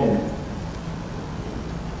involved in it.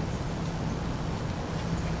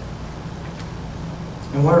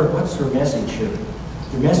 And what's their message here?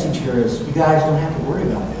 The message here is, you guys don't have to worry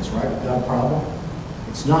about this, right? You've got a problem.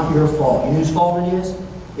 It's not your fault. You know whose fault it is?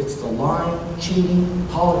 It's the lying, cheating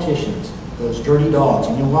politicians, those dirty dogs.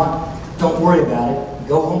 And you know what? Don't worry about it.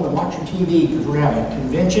 Go home and watch your TV, because we're going to have a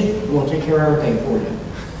convention and we'll take care of everything for you.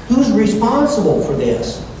 Who's responsible for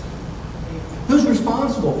this? Who's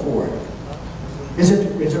responsible for it? Is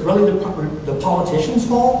it really the politicians'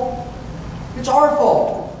 fault? It's our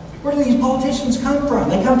fault. Where do these politicians come from?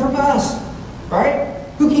 They come from us, right?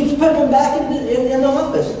 Who keeps putting them back in the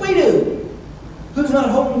office? We do. Who's not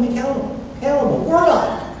holding them accountable? We're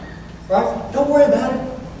not, right? Don't worry about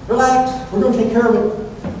it. Relax. We're going to take care of it.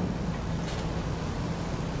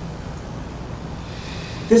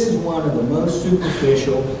 This is one of the most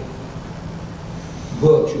superficial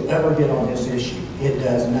books you'll ever get on this issue. It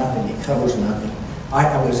does nothing. It covers nothing.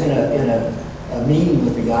 I was in a meeting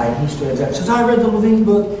with the guy, and he stood up and says, I read the Levine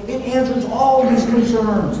book. It answers all these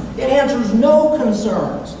concerns. It answers no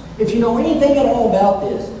concerns. If you know anything at all about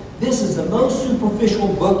this, this is the most superficial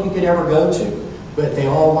book you could ever go to. But they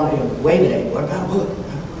all want to, wait a minute, what about a book?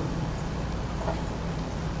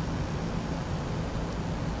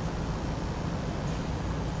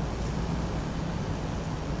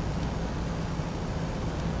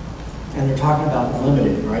 And they're talking about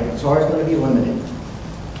limited, right? It's always going to be limited.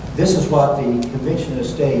 This is what the Convention of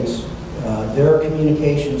States, their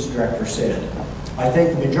communications director said. I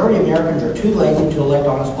think the majority of Americans are too lazy to elect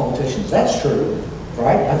honest politicians. That's true,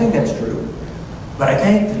 right? I think that's true. But I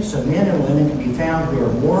think that some men and women can be found who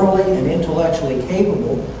are morally and intellectually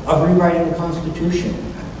capable of rewriting the Constitution.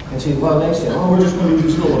 And see, well, they say, oh, we're just going to do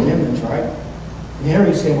these little amendments, right? And here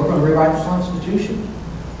he's saying, we're going to rewrite the Constitution.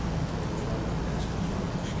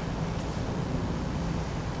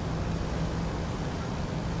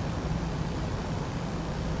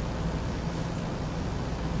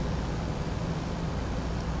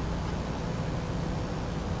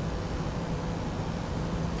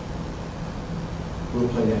 We'll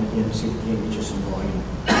play that again and see if we can get you some volume.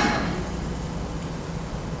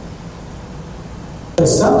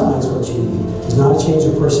 Sometimes what you need is not a change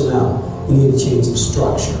of personnel, you need a change of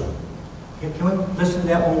structure. Can we listen to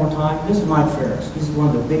that one more time? This is Mike Ferris. He's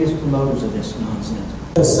one of the biggest promoters of this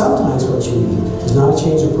nonsense. Sometimes what you need is not a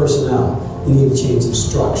change of personnel, you need a change of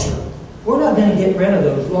structure. We're not going to get rid of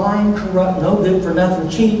those lying, corrupt, no good for nothing,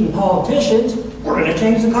 cheating politicians. We're going to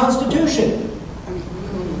change the Constitution.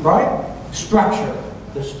 Right? Structure.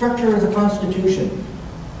 The structure of the Constitution.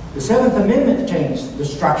 The Seventh Amendment changed the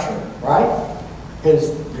structure, right?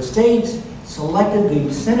 Because the states selected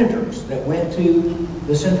the senators that went to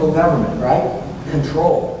the central government, right?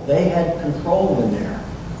 Control. They had control in there.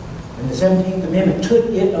 And the 17th Amendment took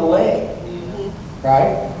it away,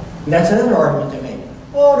 right? And that's another argument they make.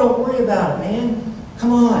 Oh, don't worry about it, man.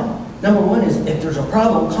 Come on. Number one is, if there's a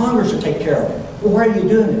problem, Congress will take care of it. Well, why are you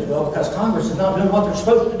doing this? Well, because Congress is not doing what they're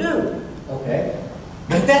supposed to do. Okay?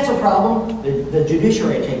 But if that's a problem, the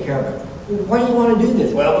judiciary will take care of it. Why do you want to do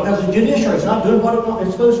this? Well, because the judiciary is not doing what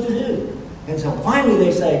it's supposed to do. And so finally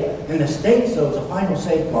they say, and the states, though, is a final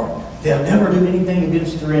safeguard. They'll never do anything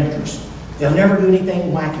against their interests. They'll never do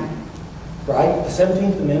anything wacky. Right? The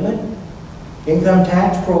 17th Amendment, income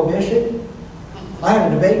tax prohibition. I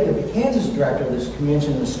had a debate with the Kansas director of this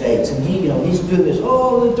convention of the states, and he's doing this,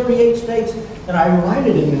 the 38 states, and I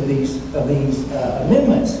reminded him of these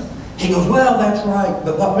amendments. He goes, well, that's right,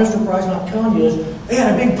 but what Mr. Price not telling you is they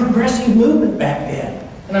had a big progressive movement back then.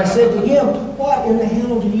 And I said to him, what in the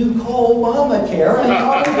hell do you call Obamacare and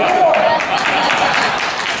talking about?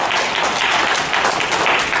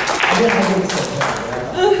 I guess I didn't say that.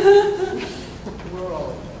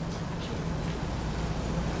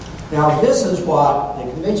 Now, this is what the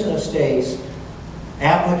Convention of States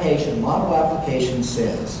model application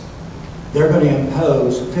says. They're going to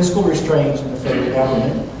impose fiscal restraints on the federal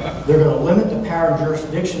government. They're going to limit the power and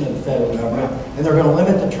jurisdiction of the federal government, and they're going to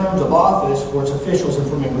limit the terms of office for its officials and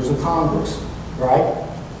for members of Congress, right?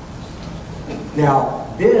 Now,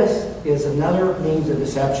 this is another means of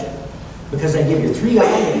deception, because they give you three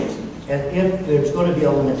items as if there's going to be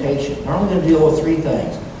a limitation. They're only going to deal with three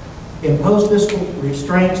things. Impose fiscal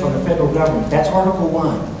restraints on the federal government. That's Article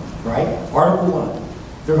 1, right? Article 1.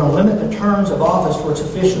 They're going to limit the terms of office for its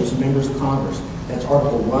officials and members of Congress. That's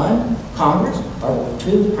Article 1, Congress, Article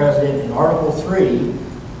 2, the President, and Article 3,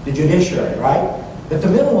 the judiciary, right? But the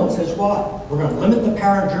middle one says what? We're going to limit the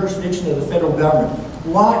power and jurisdiction of the federal government.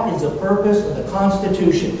 What is the purpose of the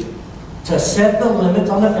Constitution? To set the limits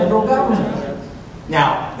on the federal government.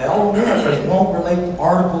 Now, they'll admit it won't relate to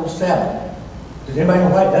Article 7. Does anybody know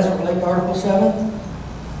why it doesn't relate to Article 7?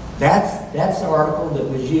 That's the article that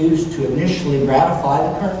was used to initially ratify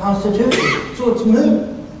the current Constitution. So it's moot.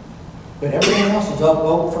 But everything else is up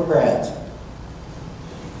for grabs.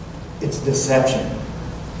 It's deception.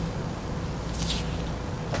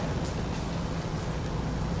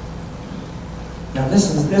 Now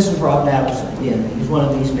this is Rob Navison. Again, he's one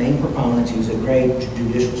of these main proponents. He's a great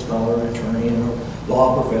judicial scholar, attorney, and a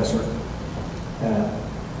law professor.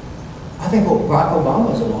 I think Barack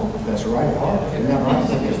Obama is a law professor, right at Harvard. Isn't that right?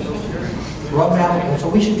 Rob Navison. So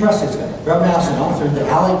we should trust this guy. Rob Navison authored the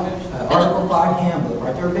Article 5 handbook.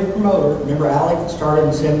 Right there, a big promoter. Remember ALEC that started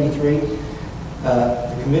in '73?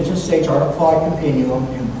 The Convention of States Article 5 Compendium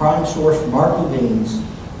and prime source for Mark Levine's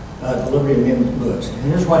delivery amendment books. And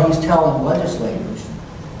here's what he's telling legislators.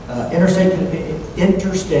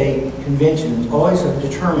 Interstate conventions always have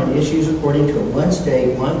determined issues according to a one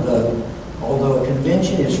state, one vote, although a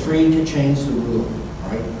convention is free to change the rule,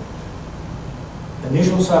 right?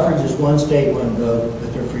 Initial suffrage is one state, one vote,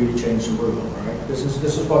 but they're free to change the rule, right? This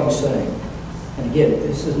is what he's saying. And again,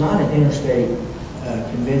 this is not an interstate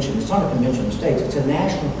convention. It's not a convention of states. It's a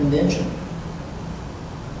national convention.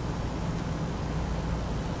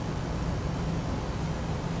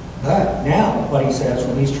 But now, what he says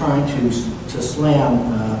when he's trying to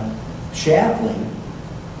slam Shapley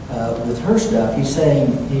with her stuff, he's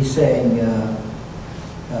saying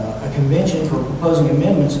a convention for proposing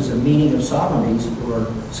amendments is a meeting of sovereignties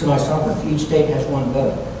or semi-sovereignty. Each state has one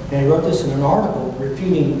vote. And he wrote this in an article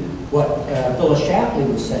refuting what Phyllis Shapley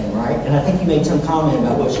was saying, right? And I think he made some comment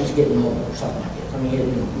about, well, she's getting old or something like that. I mean, a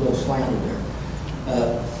little slanted there.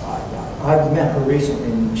 I've met her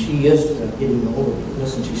recently, and she is getting older.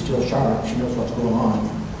 Listen, she's still sharp. She knows what's going on.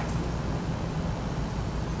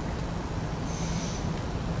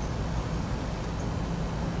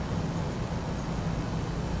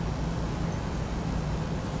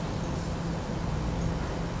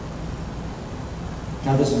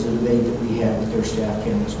 Now, this is a debate that we had with their staff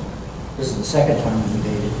counsel. This is the second time we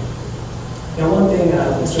debated. Now, one thing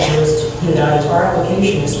Mr. Lewis pointed out is our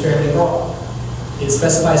application is fairly broad. It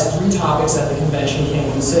specifies 3 topics that the convention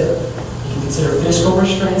can consider. It can consider fiscal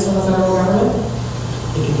restraints on the federal government.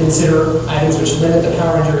 It can consider items which limit the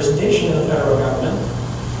power and jurisdiction of the federal government.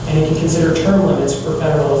 And it can consider term limits for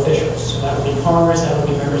federal officials. So that would be Congress, that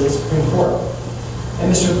would be members of the Supreme Court.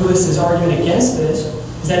 And Mr. Lewis's argument against this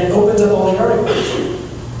is that it opens up all the articles.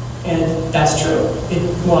 And that's true.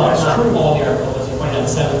 Well, it's not all the articles, as you pointed out,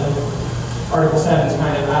 7. Article 7 is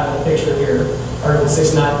kind of out of the picture here. Article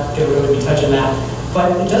 6 not going to really be touching that.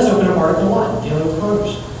 But it does open up Article 1, dealing with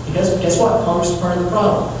Congress. Because guess what? Congress is part of the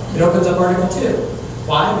problem. It opens up Article 2.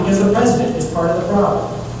 Why? Because the president is part of the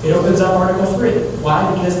problem. It opens up Article 3.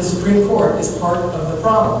 Why? Because the Supreme Court is part of the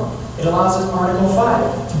problem. It allows us Article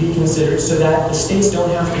 5 to be considered so that the states don't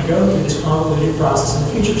have to go through this convoluted process in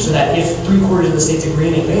the future. So that if 3/4 of the states agree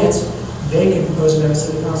in advance, they can propose amendments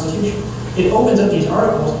to the Constitution. It opens up these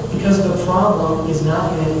articles because the problem is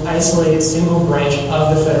not in an isolated single branch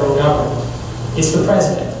of the federal government. It's the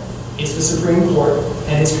president, it's the Supreme Court,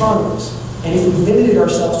 and it's Congress. And if we limited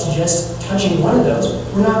ourselves to just touching one of those,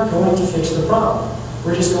 we're not going to fix the problem.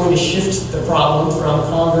 We're just going to shift the problem from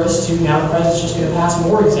Congress to now the president's just going to pass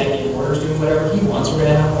more executive orders doing whatever he wants. We're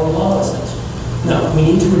going to have more lawlessness. No, we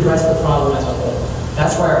need to address the problem as a whole.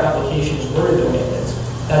 That's why our application is worded the way it is.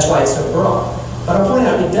 That's why it's so broad. But I'll point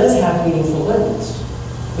out, it does have meaningful limits.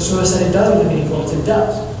 Mr. Lewis said it doesn't have meaningful limits. It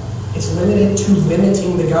does. It's limited to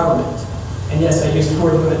limiting the government. And yes, I used the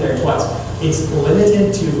word limit there twice. It's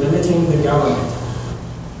limited to limiting the government.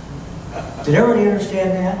 Did everybody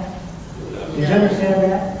understand that? Did you understand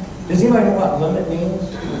that? Does anybody know what limit means?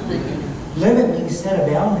 Limit means set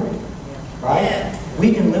a boundary, right? Yeah.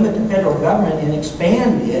 We can limit the federal government and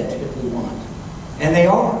expand it if we want. And they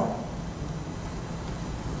are.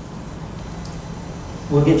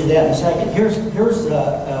 We'll get to that in a second. Here's Ferris.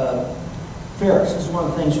 This is one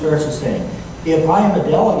of the things Ferris is saying. If I am a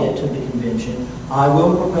delegate to the convention, I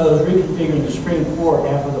will propose reconfiguring the Supreme Court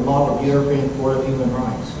after the model of the European Court of Human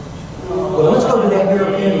Rights. Well, let's go to that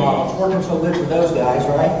European model. It's working so good for those guys,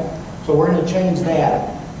 right? So we're going to change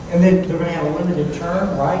that. And then they're going to have a limited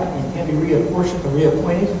term, right? And can be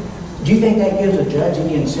reappointed. Do you think that gives a judge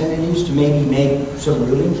any incentives to maybe make some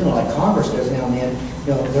rulings, like Congress does now and then?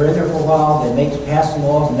 They're in there for a while, they pass some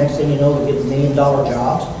laws, and next thing you know, they get $1 million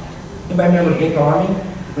jobs. Anybody remember Dick Armey?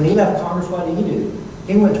 When he left Congress, what did he do?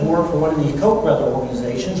 He went to work for one of these Koch brother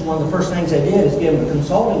organizations. One of the first things they did is give him a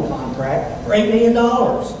consulting contract for $8 million.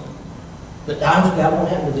 But that won't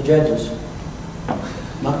happen to the judges.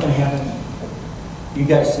 Not going to happen. You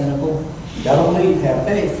guys cynical? You got to believe, have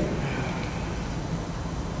faith.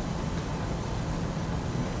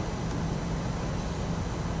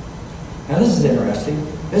 Now this is interesting.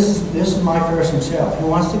 This is Mike Ferris himself. He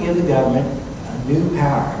wants to give the government a new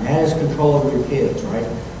power, and that is control over your kids, right?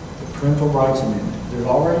 The Parental Rights Amendment. There's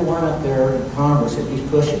already one up there in Congress that he's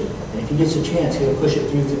pushing, and if he gets a chance, he'll push it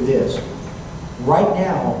through this. Right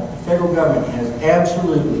now, the federal government has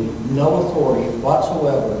absolutely no authority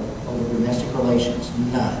whatsoever over domestic relations.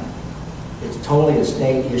 None. It's totally a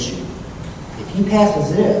state issue. If he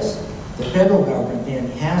passes this, the federal government then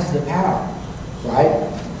has the power, right?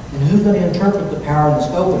 And who's going to interpret the power and the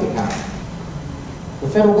scope of the power? The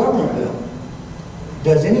federal government will.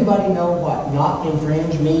 Does anybody know what not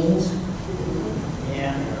infringe means?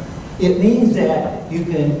 Yeah. It means that you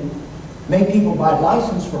can make people buy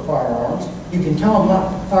license for firearms. You can tell them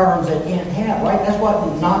what firearms they can't have, right? That's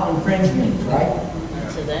what not infringe means, right?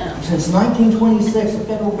 To them. Since 1926, the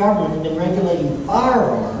federal government has been regulating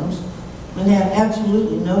firearms when they have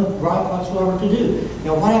absolutely no right whatsoever to do.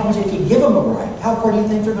 Now, what happens if you give them a right? How far do you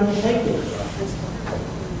think they're going to take it?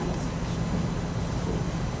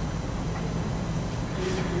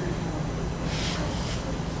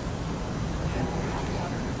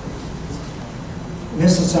 And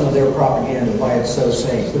this is some of their propaganda, why it's so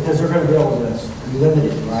safe. Because they're going to be able to limit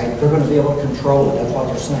it, right? They're going to be able to control it. That's what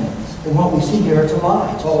they're saying. And what we see here, it's a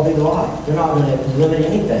lie. It's all a big lie. They're not going to limit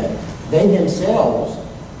anything. They themselves,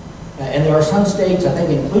 and there are some states, I think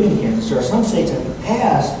including Kansas, there are some states that have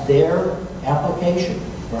passed their application,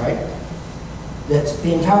 right? That's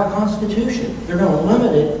the entire Constitution. They're going to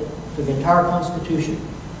limit it to the entire Constitution.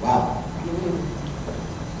 Wow.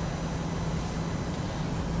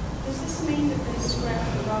 Does this mean that they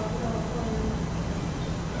scrapped the Rockefeller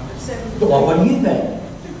plan? Well, what do you think?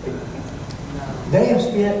 They have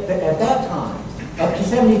spent, at that time, up to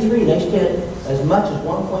 73, they spent as much as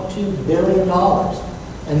 $1.2 billion.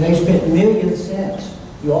 And they spent millions since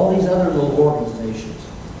to all these other little organizations.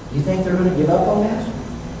 Do you think they're going to give up on that?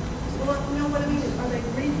 Well, no, what I mean is, are they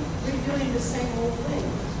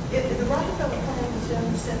The Rockefeller plan was done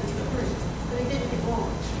in '73, but it didn't get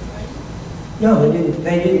launched, right? No,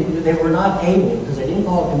 they were not able, because they didn't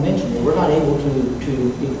call a convention, they were not able to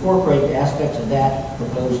incorporate the aspects of that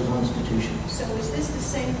proposed constitution. So is this the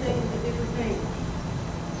same thing with a different name?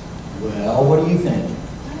 Well, what do you think?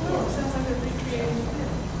 I don't know, it sounds like they're recreating the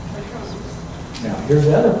bill, or Trump's. Now, here's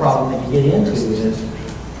the other problem that you get into is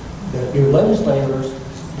that your legislators,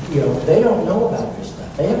 they don't know about this stuff.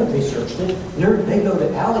 They haven't researched it. They go to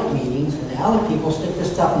ALEC meetings, and the ALEC people stick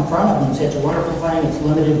this stuff in front of them and say it's a wonderful thing, it's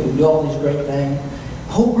limited, we can do all these great things.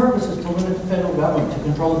 The whole purpose is to limit the federal government, to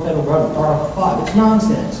control the federal government, Article 5. It's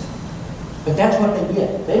nonsense. But that's what they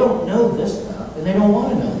get. They don't know this stuff, and they don't want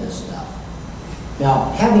to know this stuff.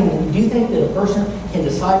 Now, do you think that a person can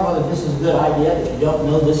decide whether this is a good idea if you don't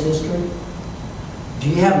know this history? Do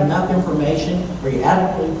you have enough information? Are you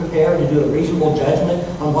adequately prepared to do a reasonable judgment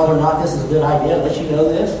on whether or not this is a good idea unless you know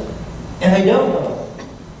this? And they don't know it.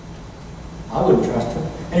 I wouldn't trust them.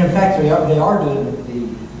 And in fact, they are doing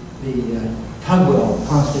the Tugwell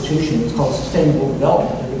Constitution. It's called Sustainable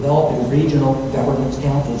Development. They're developing regional governance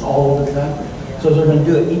councils all over the country. So they're going to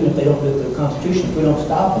do it even if they don't do it through the Constitution. If we don't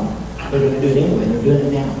stop them, they're going to do it anyway. They're doing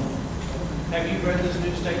it now. Have you read this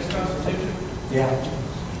new state's constitution? Yeah.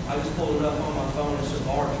 I just pulled it up on my phone. It's a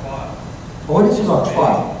large file. Oh, this is large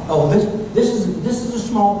file. Oh, this is a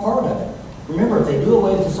small part of it. Remember, if they do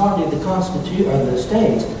away with the sovereignty of the Constitution or the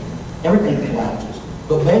states, everything collapses.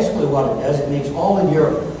 But basically, what it does, it makes all of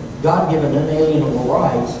your God-given unalienable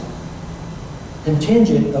rights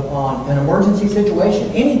contingent upon an emergency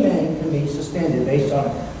situation. Anything can be suspended based on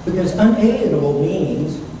it, because unalienable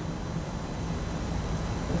means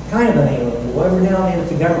kind of unalienable. Every now and then, if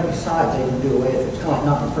the government decides they can do away with it, it's kind of like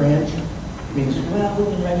not infringe. It means, well, we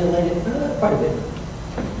can regulate it quite a bit.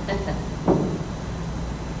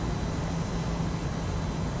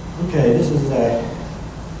 Okay, this is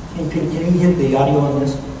can you hit the audio on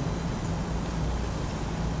this?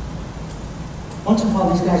 Once in a while,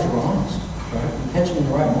 these guys are honest. Right? You catch them in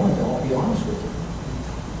the right moment, they'll all be honest with you.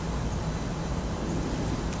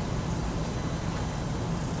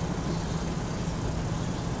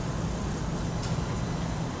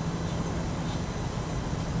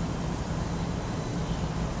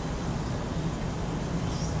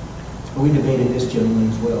 We debated this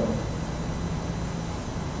gentleman as well.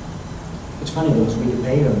 It's funny though, as we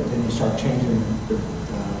debate them, then they start changing their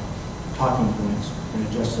talking points and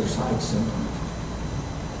adjust their sides sometimes.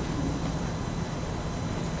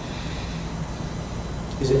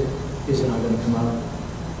 Is it not going to come out?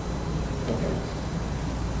 Okay.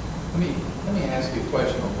 Let me ask you a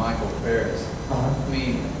question on Michael Ferris. I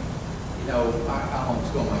mean, I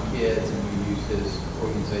homeschool my kids and we use his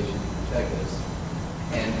organization to protect us.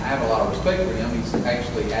 And I have a lot of respect for him. He's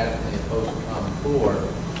actually adamantly opposed to Common Core.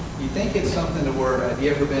 Do you think it's something to where, have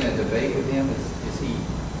you ever been in a debate with him?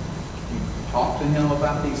 You talk to him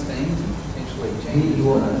about these things and potentially change his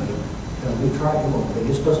mind? We tried him, but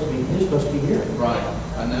he's supposed to be here. Right,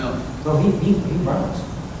 I know. Well, he runs.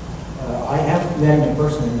 I have met him in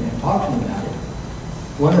person and talked to him about it.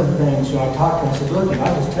 One of the things, I talked to him, I said, look,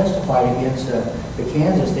 I just testified against the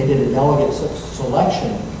Kansas. They did a delegate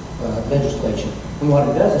selection legislation. And what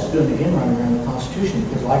it does is doing the end run around the Constitution,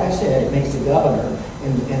 because like I said, it makes the governor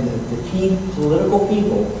and the key political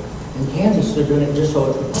people in Kansas, they're doing it just so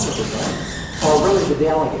it's Republicans, are really the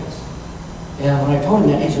delegates. And when I told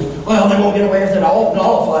him that, he says, well, they won't get away with it, I'll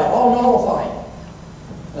nullify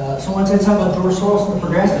it. Someone said something about George Soros and the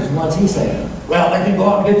progressives, and what's he saying? Well, they can go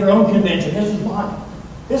out and get their own convention, this is mine.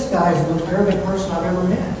 This guy is the most arrogant person I've ever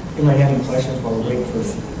met. You might have any questions while we're waiting for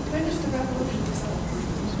this. When does the revolution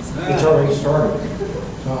start? It's already started.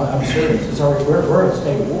 No, I'm serious. It's already, we're in a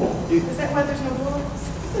state of war. Is that why there's no bullets?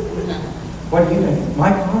 What do you think?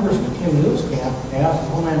 My congressman, Kim Lewis, asked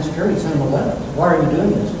Homeland Security, sent him a letter. Why are you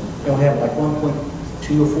doing this? They'll have like 1.2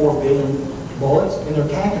 or 4 billion bullets, and they're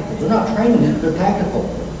tactical. They're not training them, they're tactical.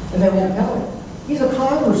 And they won't tell him. He's a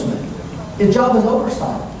congressman. His job is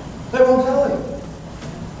oversight. They won't tell him.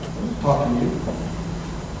 I'm talking to you.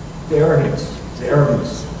 The arrogance. The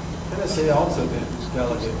arrogance. Tennessee also did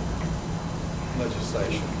delegate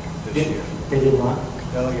legislation this year. They did what?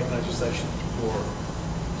 Delegate legislation for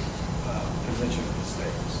convention of the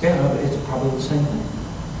states. Yeah, no, but it's probably the same thing.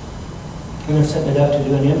 And they're setting it up to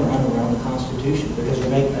do an end run around the Constitution because they're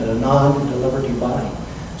making it a non-deliberative body.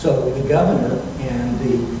 So the governor and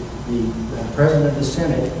the president of the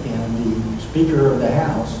Senate and the Speaker of the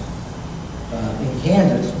House in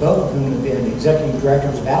Kansas, both of whom have been executive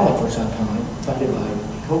directors of ALEC for some time, funded by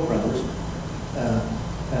Koch brothers,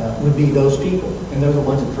 would be those people. And they're the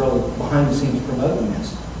ones that are behind the scenes promoting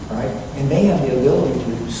this. right? And they have the ability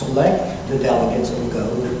to select the delegates that will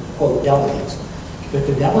go, the quote delegates. But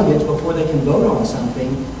the delegates, before they can vote on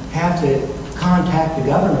something, have to contact the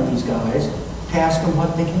governor of these guys to ask them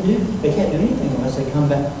what they can do. They can't do anything unless they come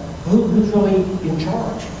back. Who's really in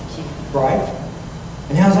charge, right?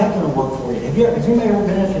 And how's that going to work for you? Has anybody ever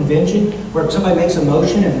been at a convention where somebody makes a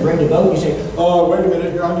motion and they're ready to vote, and you say, oh, wait a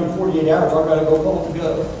minute, here, I need 48 hours, I've got to go vote to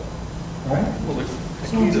go. Right? Well, the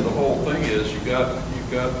key to the whole thing is you've got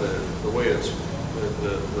the way it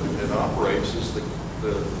operates is the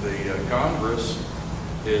Congress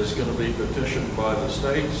is going to be petitioned by the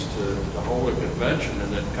states to hold a convention,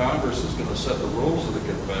 and then Congress is going to set the rules of the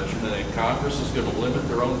convention, and then Congress is going to limit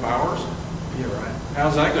their own powers. You're right.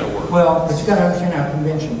 How's that going to work? Well, but you got to understand how a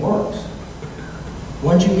convention works.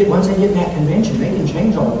 Once they get in that convention, they can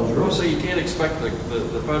change all those rules. So you can't expect the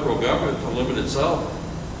federal government to limit itself.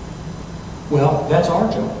 Well, that's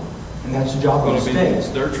our job, and that's the job of the states.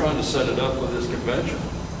 They're trying to set it up with this convention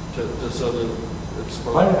so that it's.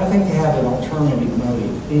 I think they have an alternative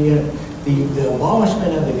motive. The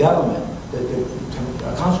abolishment of the government, the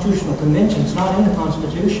constitutional convention is not in the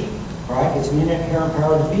Constitution, right? It's an inherent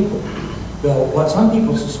power of the people. What some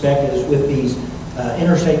people suspect is with these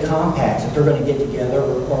interstate compacts, that they're going to get together,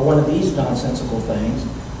 or one of these nonsensical things,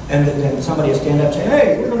 and then somebody will stand up and say,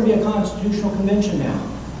 hey, we're going to be a constitutional convention now.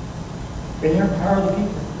 Inherent power of the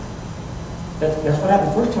people. That's what happened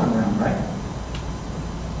the first time around, right?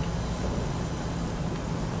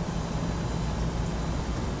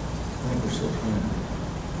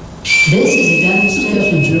 This is a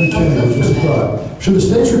demonstration. Jim Kennedy, just a thought. Should the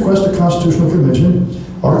states request a constitutional convention,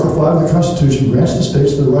 Article 5 of the Constitution grants the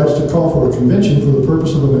states the rights to call for a convention for the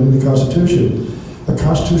purpose of amending the Constitution. A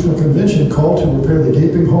constitutional convention called to repair the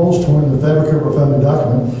gaping holes torn in the fabric of our founding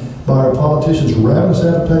document by our politicians' ravenous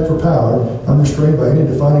appetite for power, unrestrained by any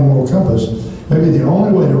defining moral compass, may be the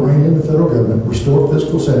only way to rein in the federal government, restore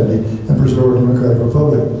fiscal sanity, and preserve a democratic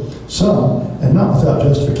republic. Some, and not without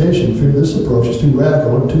justification, fear this approach is too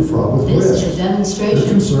radical and too fraught with risk. This is a demonstration. This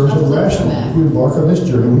concerns are rational. If we embark on this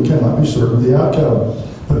journey, we cannot be certain of the outcome.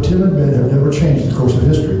 But timid men have never changed the course of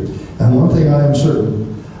history. And one thing I am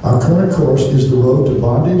certain, our current course is the road to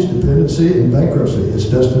bondage, dependency, and bankruptcy. Its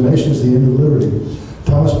destination is the end of liberty.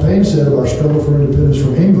 Thomas Paine said of our struggle for independence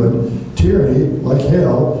from England, tyranny, like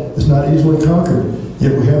hell, is not easily conquered.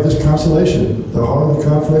 Yet we have this consolation: the harder the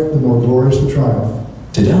conflict, the more glorious the triumph.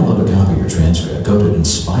 To download a copy of your transcript, go to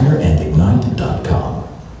inspireandignite.com. Well,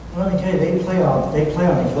 let me tell you, they play on these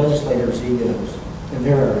legislators' egos and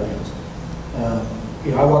their arrogance.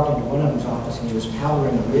 I walked into one of them's office and he was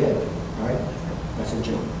powdering a rib, right? That's a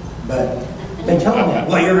joke. But they tell him that,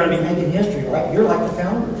 well, you're going to be making history, right? You're like the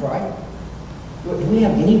founders, right? Do we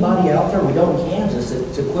have anybody out there we don't in Kansas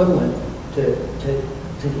that's equivalent to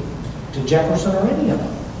Jefferson or any of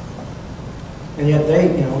them? And yet they,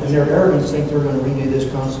 in their arrogance, think they're going to redo this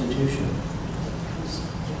Constitution.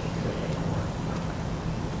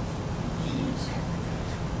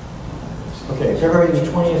 Okay, February the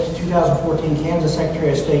 20th, 2014, Kansas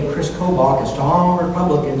Secretary of State Chris Kobach, a strong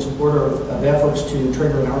Republican supporter of efforts to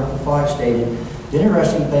trigger an Article 5, stated, the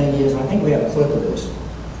interesting thing is, I think we have a clip of this.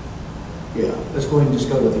 Yeah, let's go ahead and just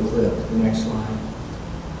go to the clip, the next slide.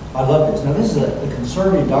 I love this. Now, this is a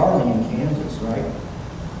conservative darling in Kansas, right?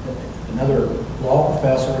 Another law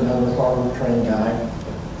professor, another Harvard-trained guy.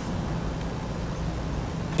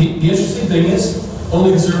 The interesting thing is,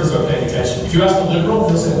 only conservatives are paying attention. If you ask a liberal,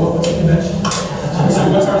 they'll say, what's a convention? They'll say,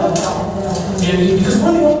 what's our... And because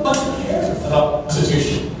we're the only ones that care about the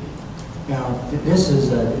Constitution. Now, this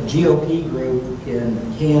is a GOP group in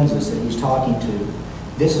Kansas that he's talking to.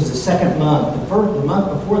 This is the second month. The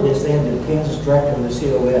month before this, they had the Kansas director of the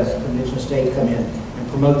COS, Convention of State, come in and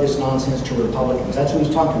promote this nonsense to Republicans. That's who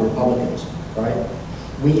he's talking to, Republicans, right?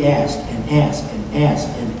 We asked and asked and asked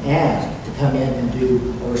and asked to come in and do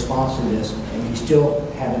a response to this, and we still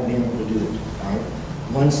haven't been able to do it, right?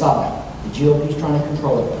 One side. The GOP's trying to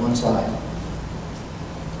control it, one side.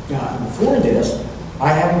 Now, before this, I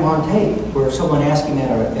have him on tape where someone asked him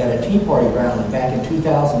at a Tea Party rally back in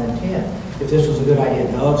 2010 if this was a good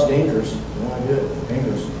idea. No, it's dangerous. Don't want to do it. It's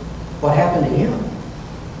dangerous. What happened to him?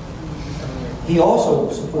 He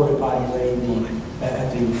also supported by at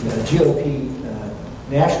the GOP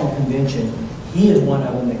National Convention. He is one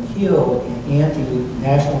of them that killed an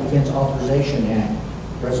anti-National Defense Authorization Act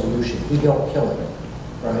resolution. He helped kill it,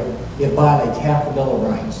 right? It violates half the Bill of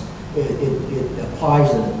Rights. It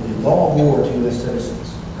applies the law of war to U.S.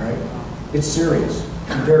 citizens, right? It's serious,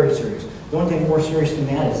 very serious. The only thing more serious than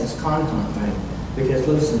that is this con-con thing. Because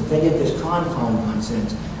listen, if they get this con-con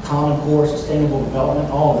nonsense, Common Core, sustainable development,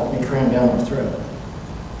 all of it may cram down their throat.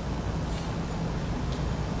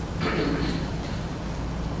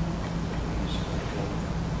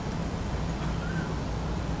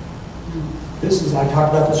 This is, I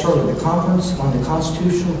talked about this earlier, the Conference on the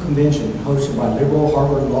Constitutional Convention hosted by liberal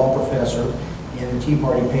Harvard Law professor and the Tea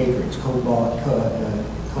Party Patriots, co-funded.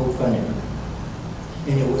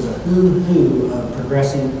 And it was a who of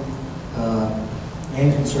progressive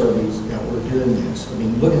and conservatives that were doing this. I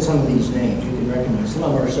mean, look at some of these names. You can recognize. Some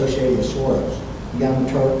of them are associated with Soros. Young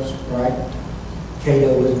Turks, right?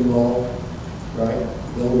 Cato was involved, right?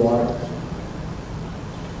 Goldwater.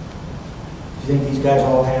 Do you think these guys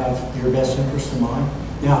all have your best interest in mind?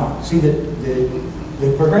 Now, see,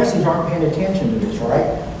 the progressives aren't paying attention to this, right?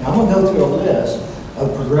 Now, I'm going to go through a list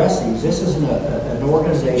of progressives. This is an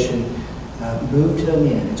organization, Move to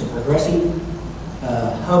Amend. It's a progressive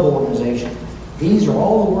hub organization. These are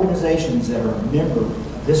all the organizations that are a member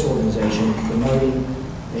of this organization promoting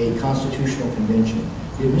a constitutional convention.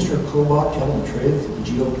 Did Mr. Kobach tell the truth,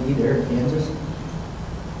 the GOP there in Kansas?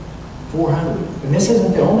 400. And this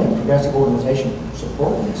isn't the only progressive organization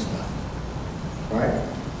supporting this stuff, right?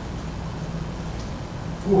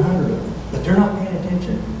 400 of them. But they're not paying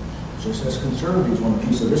attention. Just as conservatives want a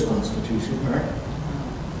piece of this Constitution, right?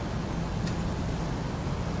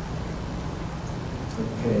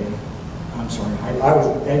 Okay. I'm sorry. I was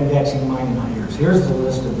indexing mine and not yours. Here's the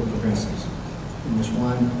list of the progressives in this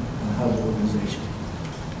one hub organization.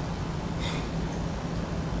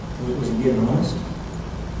 Was he being honest?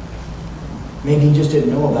 Maybe he just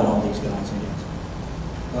didn't know about all these guys, I guess.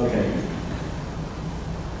 Okay.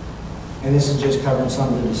 And this is just covering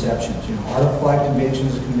some of the deceptions. You know, Article 5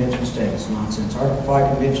 conventions, convention states, nonsense. Article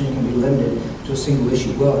 5 convention can be limited to a single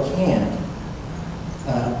issue. Well, it can't.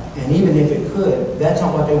 And even if it could, that's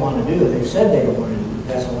not what they want to do. They've said they don't want to do it.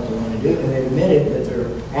 That's not what they want to do. And they've admitted that their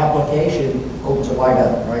application opens it wide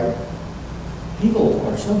up, right? People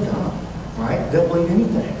are so dumb, right? They'll believe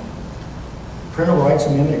anything. Parental Rights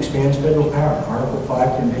Amendment expands federal power. Article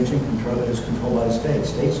 5 convention is controlled by the states.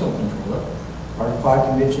 States don't control it. Article 5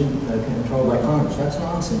 convention controlled by Congress. That's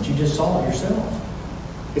nonsense. You just saw it yourself.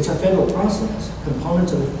 It's a federal process.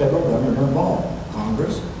 Components of the federal government are involved.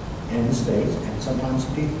 Congress and the states and sometimes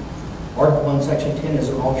the people. Article 1, Section 10 is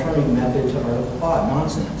an alternative method to Article 5.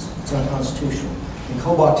 Nonsense. It's unconstitutional. And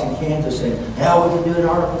Kobach in Kansas said, hell, we can do an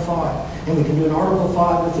Article 5. And we can do an Article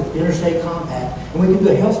 5 with the Interstate Compact. And we can do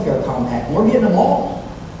a healthcare compact. And we're getting them all.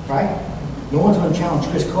 Right? No one's going to challenge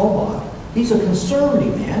Chris Kobach. He's a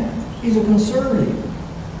conservative, man. He's a conservative.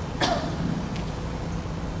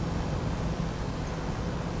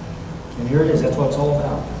 And here it is. That's what it's all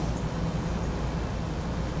about.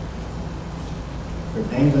 They're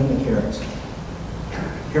dangling the carrots.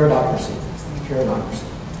 Carrotocracy. Carrotocracy.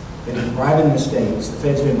 They've been bribing the states. The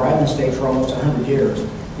feds have been bribing the states for almost 100 years.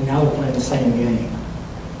 And now they're playing the same game.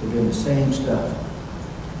 They're doing the same stuff.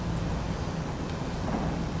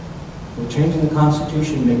 We're changing the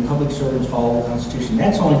Constitution to make public servants follow the Constitution.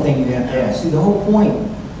 That's the only thing you have to ask. See, the whole point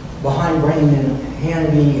behind bringing in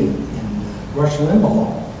Hannity and Rush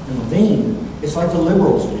Limbaugh and Levine, it's like the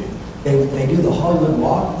liberals do. They do the Hollywood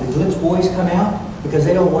walk. The glitz boys come out because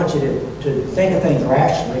they don't want you to think of things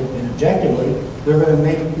rationally and objectively.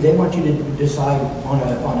 They want you to decide on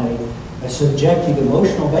a subjective,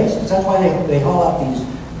 emotional basis. That's why they haul out these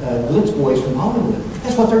glitz boys from Hollywood.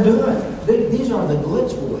 That's what they're doing. These are the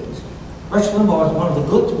glitz boys. Rush Limbaugh is one of the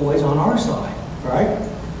glitz boys on our side, right?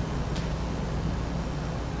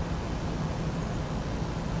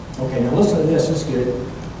 Okay, now listen to this. This is good.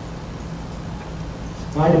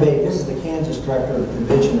 My debate, this is the Kansas director of the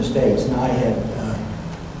Convention of States, and I had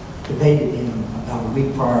debated him about a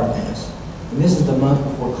week prior to this. And this is the month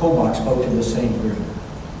before Kobach spoke to the same group.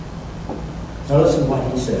 Now listen to what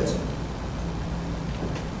he says.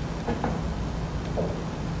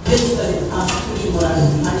 Did study the Constitution when I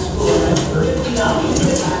was in high school, and I was 50 dollars.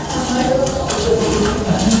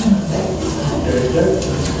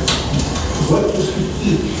 What is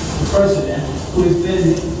the president who has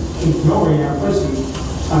been ignoring our present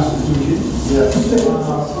Constitution? Yes.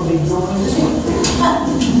 From ignoring this one?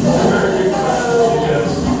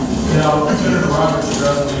 Now, Senator Roberts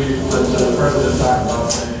addressed me with the president talking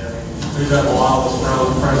about saying, we've got a lot of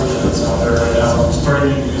presidents out there right now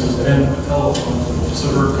starting to use his pen and telephone to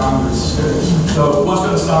subvert Congress. So what's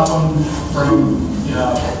going to stop them from,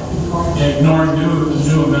 ignoring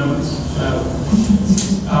new amendments?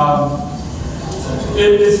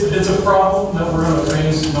 It's a problem that we're going to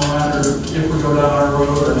face no matter if we go down our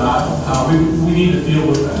road or not. We need to deal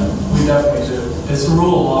with that. We definitely do. It's the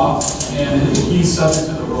rule of law, and he's subject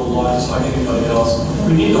to the rule of law just like anybody else.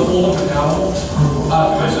 We need to hold him accountable.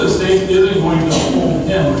 Especially the state isn't going to hold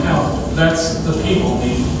him accountable. That's the people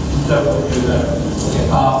need to definitely do that.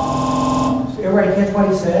 So everybody catch what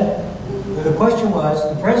he said? The question was,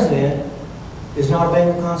 the president is not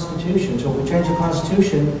obeying the Constitution. So if we change the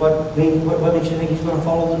Constitution, what makes you think he's going to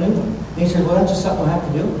follow the new one? And he said, well, that's just something we'll have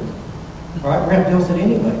to deal with. All right, we're going to have to deal with it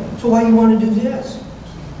anyway. So why do you want to do this?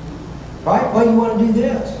 Right? Why do you want to do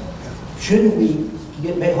this? Shouldn't we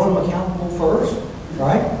hold them accountable first?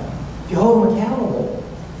 Right? If you hold them accountable,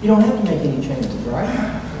 you don't have to make any changes, right?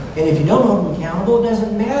 And if you don't hold them accountable, it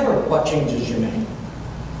doesn't matter what changes you make.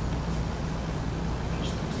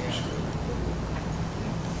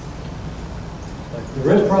 The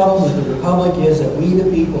real problem with the Republic is that we, the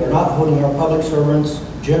people, are not holding our public servants,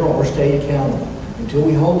 general or state, accountable. Until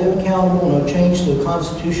we hold them accountable, no change to the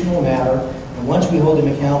constitutional matter. And once we hold them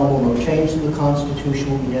accountable, no change to the Constitution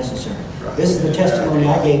will be necessary. Right. This is the testimony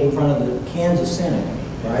I gave in front of the Kansas Senate,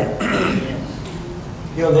 right?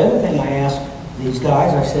 You know, the other thing I asked these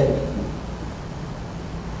guys, I said,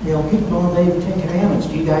 you know, people don't obey the 10 Commandments.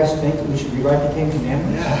 Do you guys think that we should rewrite the 10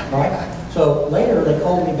 Commandments? Yeah. Right? So later, they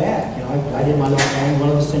called me back. You know, I did my little thing. One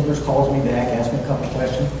of the thinkers calls me back, asked me a couple of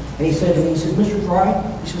questions. And he said to me, he says, Mr. Fry,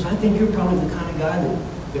 he says, I think you're probably the kind of guy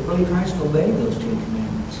that really tries to obey those 10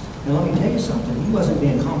 Commandments. And let me tell you something, he wasn't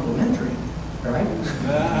being complimentary, right?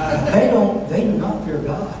 They do not fear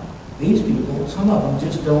God. These people, some of them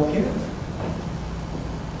just don't care.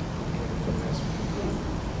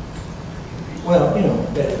 Well, you know,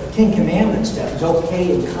 the 10 Commandments stuff is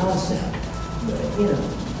okay in concept, but, you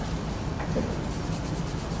know.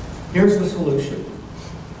 Here's the solution.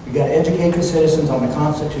 You've got to educate the citizens on the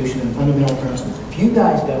Constitution and fundamental principles. If you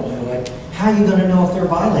guys don't do it, how are you going to know if they're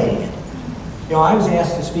violating it? You know, I was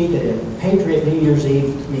asked to speak at a Patriot New Year's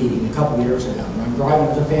Eve meeting a couple of years ago, and I'm driving, it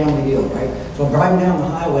was a family deal, right? So I'm driving down the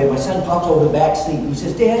highway, my son pops over the back seat, he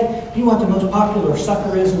says, Dad, do you know what the most popular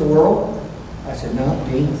sucker is in the world? I said, no,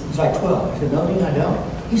 Dean. He's like 12. I said, no, Dean, I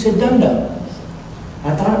don't. He said, dum-dum.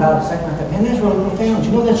 I thought about it a second, I thought, man, that's really profound.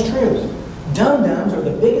 You know, that's true. Dum-dums are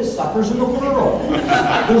the biggest suckers in the world.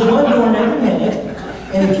 There's one born every minute,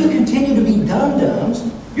 and if you continue to be dum-dums,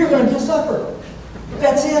 you're going to be a sucker.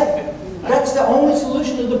 That's it. That's the only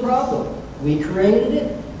solution to the problem. We created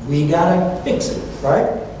it, we got to fix it, right?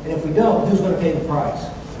 And if we don't, who's going to pay the price?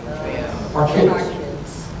 Our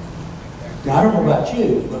kids. Now, I don't know about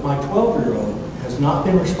you, but my 12-year-old has not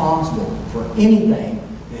been responsible for anything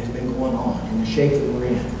that has been going on in the shape that we're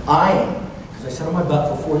in. I am, because I sat on my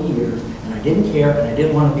butt for 40 years, and I didn't care, and I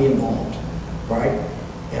didn't want to be involved, right?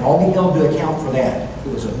 And I'll be held to account for that.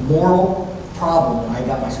 It was a moral problem that I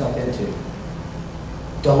got myself into.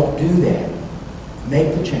 Don't do that.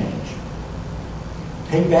 Make the change.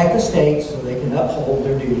 Take back the states so they can uphold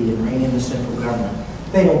their duty and rein in the central government.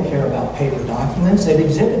 They don't care about paper documents. They've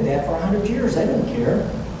exhibited that for 100 years. They don't care.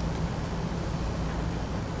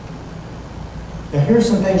 Now, here's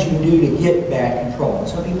some things you can do to get back control. And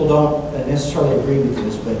some people don't necessarily agree with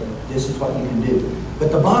this, but this is what you can do.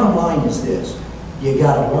 But the bottom line is this. You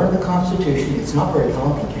got to learn the Constitution. It's not very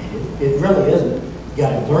complicated. It really isn't. You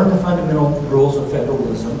got to learn the fundamental rules of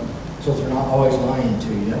federalism so they're not always lying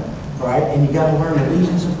to you, right? And you got to learn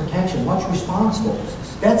allegiance and protection. What's responsible?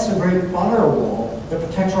 That's the great firewall that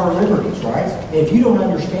protects our liberties, right? And if you don't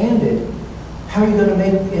understand it, how are you going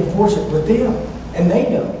to enforce it with them? And they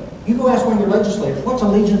don't. You go ask one of your legislators, what's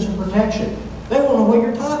allegiance and protection? They won't know what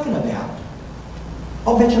you're talking about.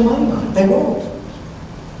 I'll bet you money on it. They won't.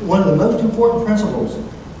 One of the most important principles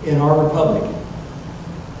in our republic.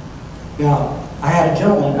 Now, I had a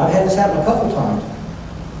gentleman, I've had this happen a couple times.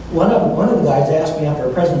 One of the guys asked me after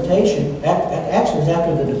a presentation, actually it was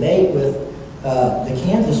after the debate with the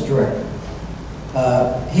Kansas director.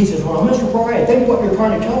 He says, well, Mr. Fry, I think what you're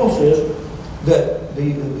trying to tell us is that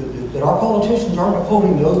that our politicians aren't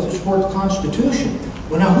upholding the oath to support the Constitution.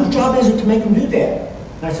 Well, now, whose job is it to make them do that?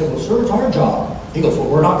 And I said, well, sir, it's our job. He goes, well,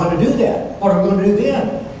 we're not going to do that. What are we going to do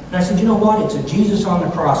then? And I said, you know what? It's a Jesus on the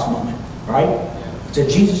cross moment, right? It's a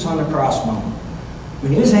Jesus on the cross moment.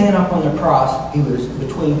 When he was hanging up on the cross, he was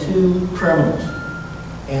between two criminals.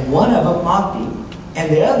 And one of them mocked him, and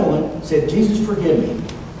the other one said, Jesus, forgive me.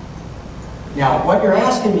 Now, what you're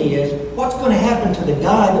asking me is, what's going to happen to the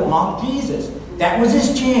guy that mocked Jesus? That was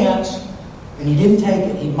his chance, and he didn't take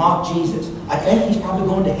it. He mocked Jesus. I think he's probably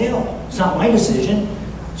going to hell. It's not my decision.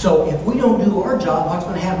 So if we don't do our job, what's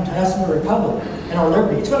going to happen to us in the Republic and our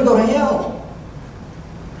liberty? It's going to go to hell.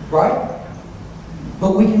 Right?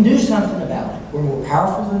 But we can do something about it. We're more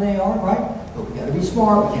powerful than they are, right? But we've got to be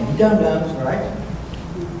smart. We can't be dum-dums, right?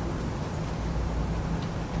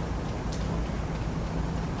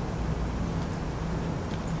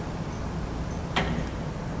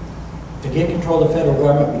 To get control of the federal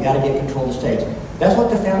government, we got to get control of the states. That's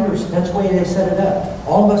what the founders, that's the way they set it up.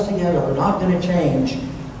 All of us together are not going to change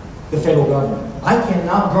the federal government. I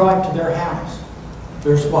cannot drive to their house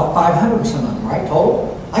There's what, 500 some of them, right,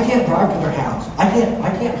 total? I can't drive to their house. I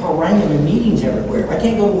can't harangue them in meetings everywhere. I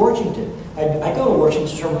can't go to Washington. I go to Washington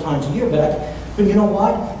several times a year, but you know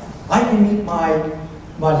what? I can meet my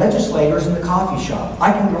legislators in the coffee shop.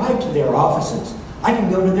 I can drive to their offices. I can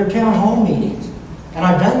go to their town hall meetings. And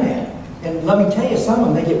I've done that. And let me tell you, some of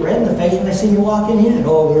them, they get red in the face when they see me walking in.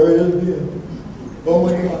 Oh, there he is again. Oh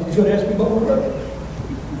my God, he's going to ask me about my record.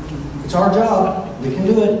 It's our job. We can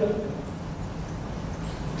do it.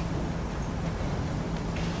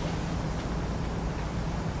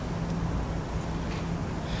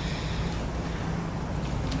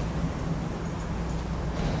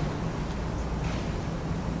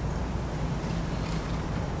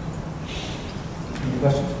 Any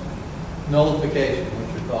questions? Nullification,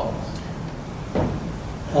 what's your thoughts?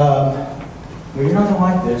 Well, you're not going to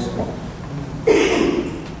like this.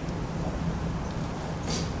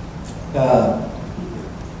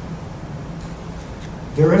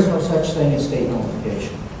 There is no such thing as state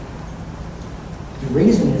nullification. The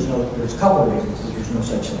reason there's a couple of reasons that there's no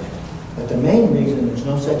such thing. But the main reason there's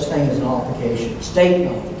no such thing as nullification, state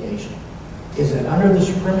nullification, is that under the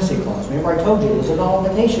Supremacy Clause, remember I told you there's a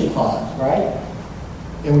nullification clause, right?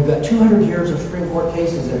 And we've got 200 years of Supreme Court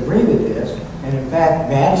cases that agree with this, and in fact,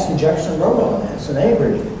 Madison and Jefferson wrote on this, and they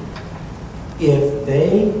agree with it.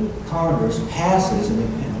 If Congress passes and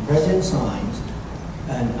the President signs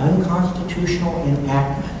an unconstitutional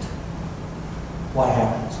enactment, what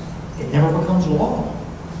happens? It never becomes law.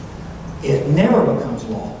 It never becomes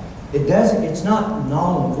law. It doesn't, it's not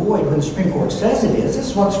null and void when the Supreme Court says it is. This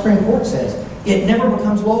is what the Supreme Court says. It never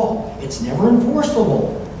becomes law. It's never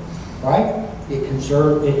enforceable, right? It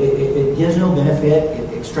gives no benefit,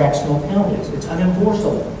 it extracts no penalties. It's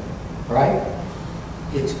unenforceable, right?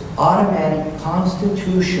 It's automatic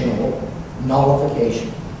constitutional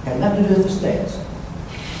nullification. Has nothing to do with the states.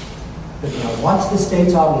 But now, what's the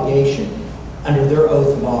state's obligation under their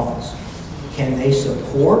oath of office? Can they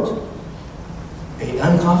support an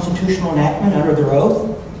unconstitutional enactment under their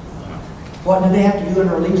oath? What do they have to do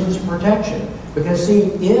under allegiance and protection? Because see,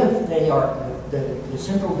 if they are, the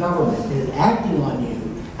central government is acting on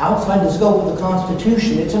you outside the scope of the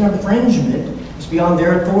Constitution, it's an infringement. It's beyond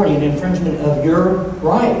their authority, an infringement of your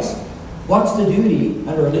rights. What's the duty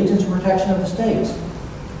under allegiance and protection of the states?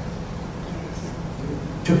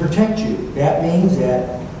 To protect you. That means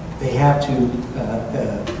that they have to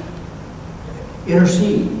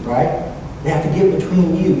intercede, right? They have to get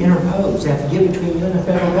between you, interpose. They have to get between you and the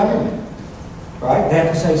federal government, right? They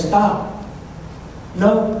have to say, stop.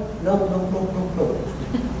 No.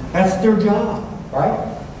 That's their job,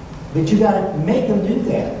 right? But you got to make them do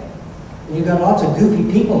that. And you've got lots of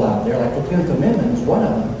goofy people out there, like the 10th Amendment is one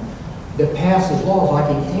of them, that passes laws like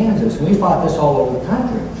in Kansas. We fought this all over the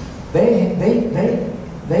country.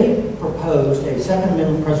 They proposed a Second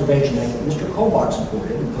Amendment Preservation Act that Mr. Kobach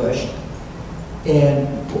supported and pushed. And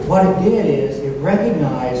what it did is it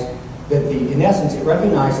recognized that in essence, it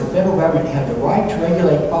recognized the federal government had the right to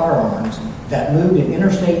regulate firearms that moved in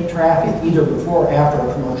interstate traffic either before or after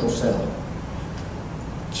a commercial sale.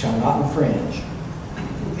 Shall not infringe.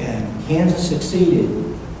 And Kansas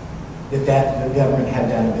succeeded that the government had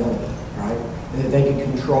that ability, right? And that they could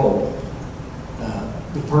control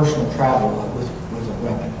the personal travel with a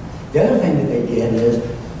weapon. The other thing that they did is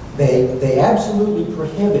they absolutely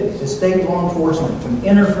prohibit the state law enforcement from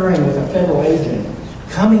interfering with a federal agent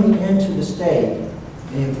coming into the state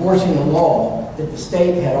and enforcing a law that the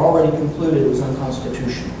state had already concluded was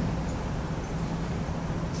unconstitutional.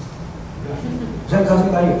 Does that cause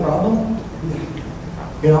anybody a problem?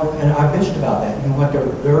 You know, and I bitched about that. You know what,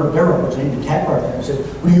 they're representing the cat part there and said,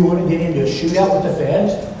 well, you want to get into a shootout with the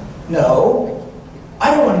feds? No.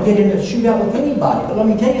 I don't want to get into a shootout with anybody, but let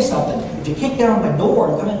me tell you something. If you kick down my door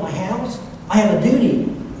and come in my house, I have a duty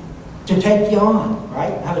to take you on,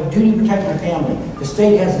 right? I have a duty to protect my family. The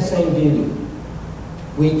state has the same duty.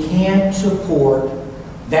 We can't support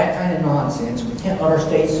that kind of nonsense. We can't let our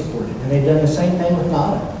states support it. And they've done the same thing with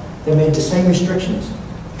NADA. They made the same restrictions.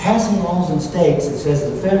 Passing laws in states that says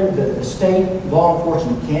the state law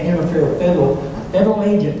enforcement can't interfere with a federal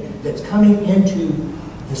agent that's coming into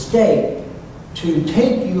the state to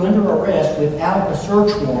take you under arrest without a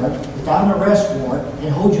search warrant, without an arrest warrant, and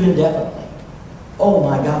hold you indefinitely. Oh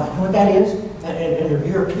my God, you know what that is? Under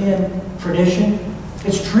European tradition?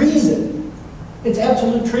 It's treason. It's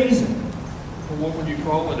absolute treason. Well, what would you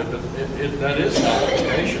call it if that is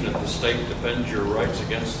nullification, if the state defends your rights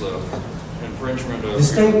against the infringement of...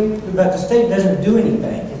 But the state doesn't do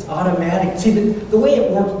anything. It's automatic. See, the way it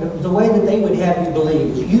works, the way that they would have you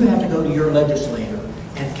believe is you have to go to your legislator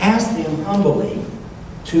and ask them humbly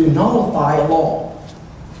to nullify a law,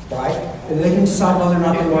 right? and they can decide whether or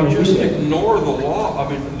not they want to Just do it. ignore the law. I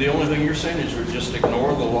mean, the only thing you're saying is we just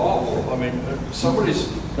ignore the law. Well, I mean, somebody's,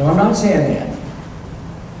 No, I'm not saying that.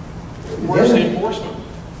 where's the enforcement?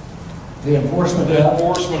 The enforcement. The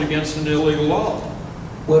enforcement against an illegal law.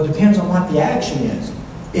 Well, it depends on what the action is.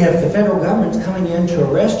 If the federal government's coming in to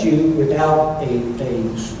arrest you without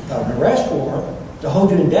an arrest warrant to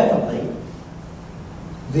hold you indefinitely,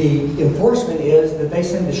 the enforcement is that they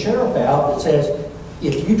send the sheriff out that says,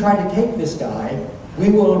 if you try to take this guy, we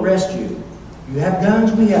will arrest you. You have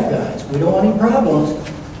guns, we have guns. We don't want any problems,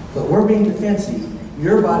 but we're being defensive.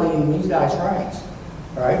 You're violating these guys' rights.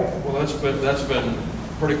 All right? Well, that's been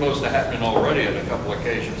pretty close to happening already on a couple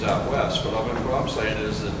occasions out west. But I mean, what I'm saying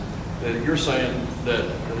is that you're saying that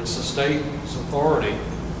it's the state's authority,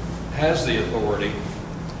 has the authority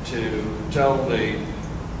to tell the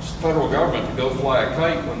federal government to go fly a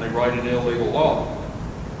kite when they write an illegal law.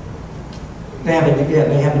 They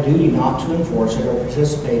have a duty not to enforce it or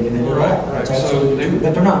participate in it at all. Right. That's absolutely true.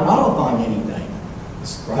 But they're not nullifying anything.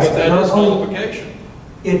 Right? But that is nullification.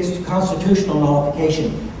 It's constitutional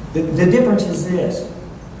nullification. The difference is this.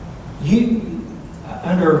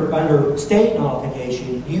 Under state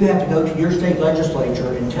nullification, you have to go to your state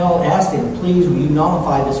legislature and ask them, please, will you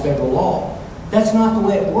nullify this federal law? That's not the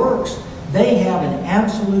way it works. They have an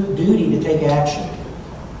absolute duty to take action.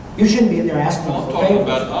 You shouldn't be in there asking for favors.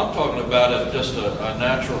 I'm talking about just a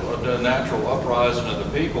natural uprising of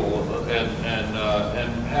the people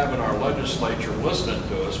and having our legislature listening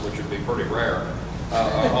to us, which would be pretty rare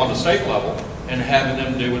on the state level, and having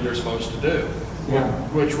them do what they're supposed to do,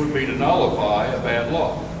 which would be to nullify a bad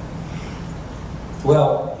law.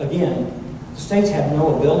 Well, again, the states have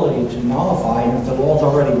no ability to nullify, and if the law's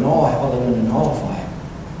already null, how are they going to nullify it?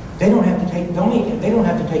 They don't have to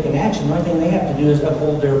take an action. The only thing they have to do is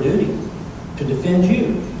uphold their duty to defend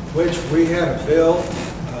you. Which we had a bill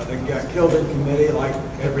that got killed in committee, like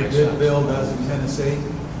every good bill does in Tennessee,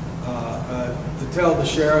 to tell the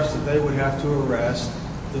sheriffs that they would have to arrest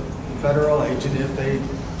the federal agent if they,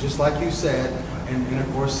 just like you said, and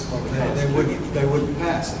of course they wouldn't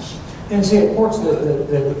pass it. And see, of course, the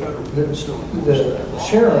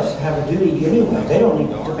sheriffs have a duty anyway. They don't need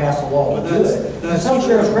to pass a law to do it. And some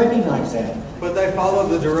sheriffs recognize that. But they follow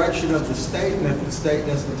the direction of the state, and if the state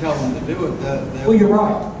doesn't tell them to do it, well, you're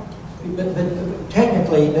right. But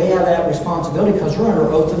technically, they have that responsibility because they're under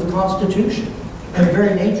oath of the Constitution. And the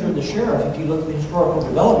very nature of the sheriff, if you look at the historical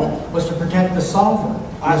development, was to protect the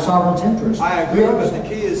sovereign's interest. I agree, but the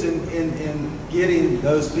key is in getting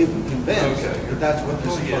those people convinced that that's what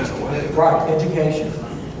they're supposed to do. Right, education.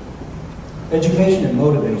 Education and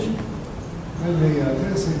motivation. When the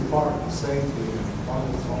Tennessee Department of Safety and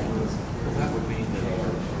Department of Homeland Security, that would mean that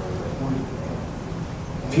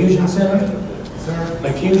Fusion Center? Sir?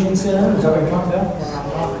 Like Fusion Center? Is that what you're talking about?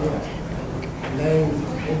 They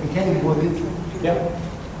became what it is. Yep.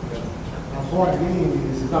 Now, point being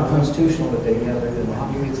is it's not constitutional, but they have it in the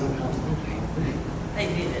it's unconstitutional. They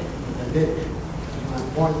did it. They did it. My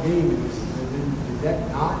point being is, did that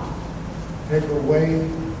not take away,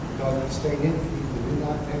 because the state entity did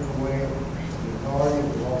not take away the authority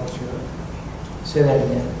of the local sheriff? Say that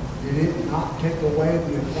again. Did it not take away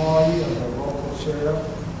the authority of the local sheriff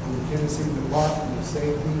from the Tennessee Department of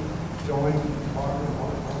Safety joining the Department of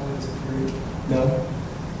Homeland Security? No.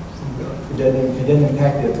 It doesn't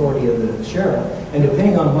impact the authority of the sheriff. And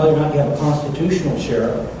depending on whether or not you have a constitutional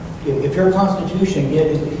sheriff, if your constitution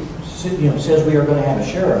says we are going to have a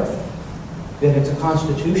sheriff, then it's a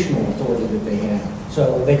constitutional authority that they have.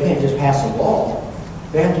 So they can't just pass a law.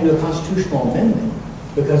 They have to do a constitutional amendment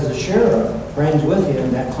because the sheriff brings with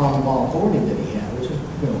him that common law authority that he has,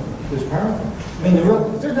 which is powerful. I mean,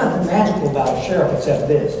 there's nothing magical about a sheriff except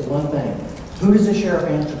this, one thing. Who does the sheriff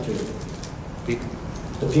answer to?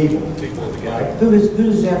 The people. Right? Who does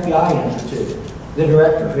the FBI answer to? The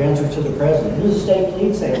director, who answers to the president. Who does the state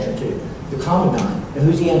police answer to? The commandant. And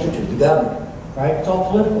who's he answer to? The governor. Right? It's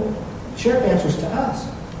all political. The sheriff answers to us.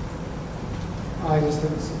 I just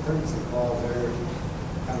think the supremacy clause there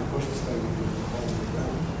kind of pushes things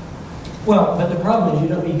down. Well, but the problem is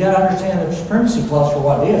you got to understand the supremacy clause for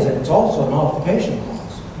what it is, and it's also a nullification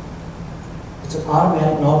clause. It's an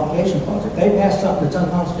automatic nullification clause. If they pass something that's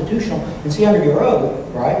unconstitutional, and see, under your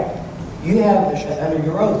oath, right, you have, under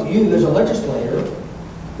your oath, you as a legislator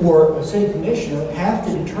or a city commissioner have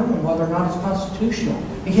to determine whether or not it's constitutional.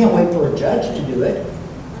 You can't wait for a judge to do it.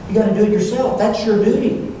 You got to do it yourself. That's your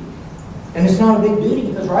duty. And it's not a big duty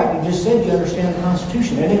because, right, you just said you understand the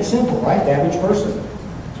Constitution. And it's simple, right? The average person,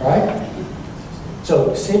 right?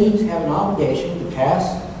 So cities have an obligation to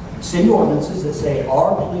pass city ordinances that say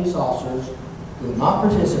our police officers will not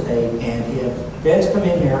participate, and if feds come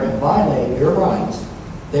in here and violate your rights,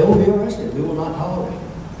 they will be arrested. We will not tolerate it.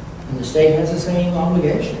 And the state has the same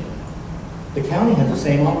obligation. The county has the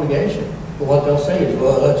same obligation. But what they'll say is,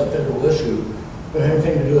 well, that's a federal issue. It doesn't have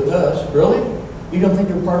anything to do with us. Really? You don't think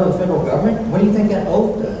you're part of the federal government? What do you think that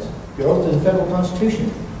oath does? Your oath to the federal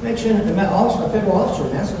Constitution. Makes you a federal officer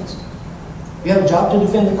in essence. You have a job to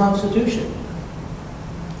defend the Constitution.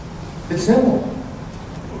 It's simple.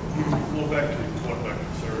 Going back to what about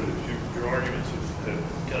conservatives, your arguments have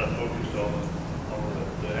kind of focused on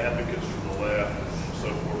the advocates from the left and so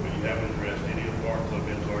forth, but you haven't addressed any of Mark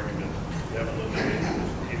Levin's arguments. You haven't looked at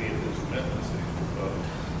any of his amendments that he's proposed.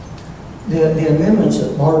 The amendments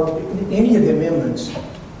that Mark, any of the amendments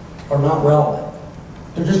are not relevant.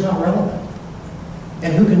 They're just not relevant.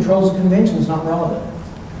 And who controls the convention is not relevant.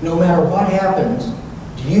 No matter what happens,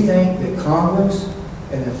 do you think that Congress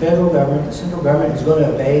and the federal government, the central government, is going to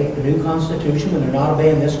obey the new Constitution when they're not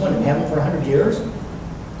obeying this one and haven't for 100 years?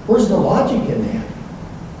 Where's the logic in that?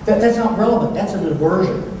 That's not relevant. That's a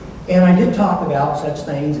diversion. And I did talk about such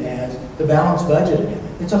things as the balanced budget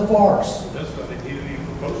amendment. It's a farce. That's nothing he didn't even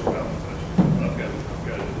propose about the budget. I've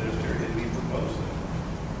got it in there. He didn't even propose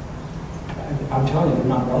that. I'm telling you, they're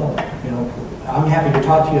not relevant. You know, I'm happy to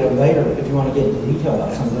talk to you later if you want to get into detail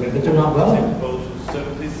about some of it, but they're not relevant. He proposed the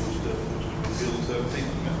 17th, which repeal the 17th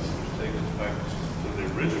amendment, which takes us back to the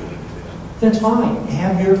original intent. That's fine.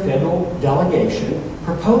 Have your federal delegation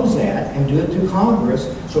propose that and do it through Congress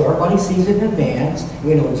so everybody sees it in advance.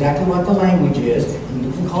 We know exactly what the language is, and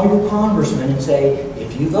you can call your congressman and say,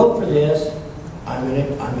 if you vote for this, I'm going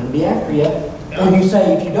to be after you. Or you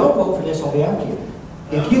say, if you don't vote for this, I'll be after you.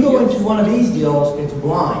 If you go into one of these deals, it's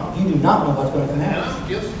blind. You do not know what's going to come out. I'm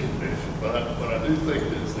against the convention, but I do think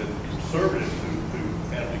that conservatives who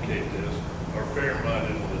advocate this are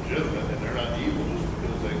fair-minded and legitimate, and they're not evil just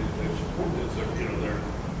because they support this.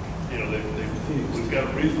 We've got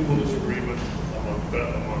a reasonable disagreement among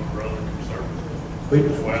other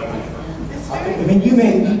conservatives. I mean, you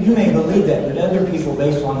may believe that, but other people,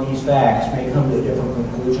 based on these facts, may come to a different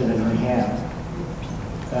conclusion than I have.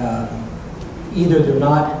 Either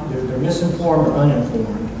they're misinformed or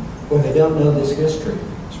uninformed, or they don't know this history.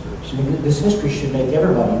 I mean, this history should make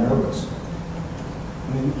everybody nervous. I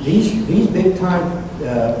mean, these big-time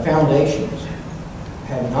foundations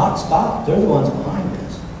have not stopped. They're the ones behind this.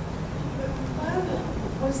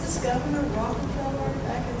 Was this Governor Rockefeller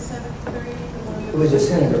back in '73 the one that It was a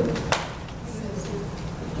senator.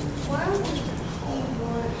 Why would he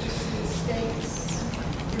want to see states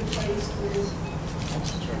replaced with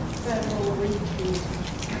federal regions?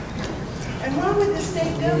 And why would the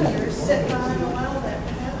state governors sit by and allow that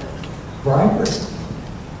to happen? Bribery.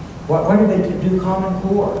 Why did they do Common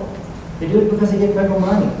Core? They do it because they get federal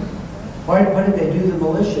money. Why did they do the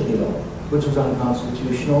militia deal, which was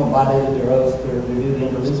unconstitutional and violated their oath, their duty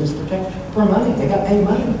under business protection? For money. They got paid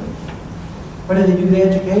money. Why did they do the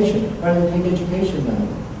education? Why did they take education money,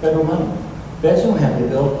 federal money? Feds don't have the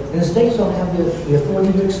ability, and the states don't have the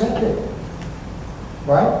authority to accept it.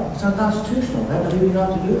 Right? It's unconstitutional. They have the duty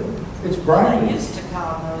not to do it. It's bribery. They used to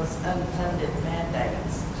call those unfunded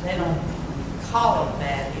mandates. They don't call them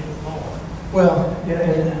that anymore. Well,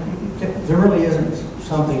 there really isn't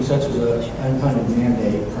something such as an unfunded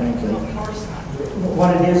mandate, frankly. Of course not.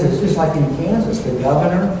 What it is just like in Kansas, the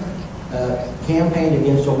governor campaigned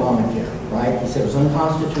against Obamacare, right? He said it was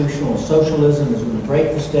unconstitutional, socialism is going to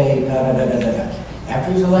break the state, da-da-da-da-da.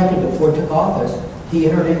 After he's elected, before he took office, he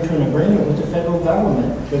entered into an agreement with the federal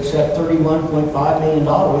government to accept $31.5 million,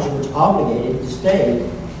 which obligated the state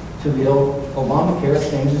to build Obamacare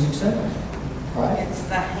exchanges, etc. Right? It's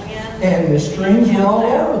the hand. And the strings are all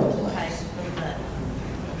over the place.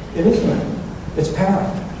 It is money. It's power.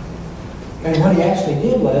 And what he actually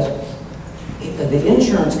did was, the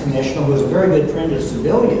insurance commissioner was a very good friend of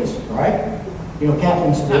civilians, right? You know,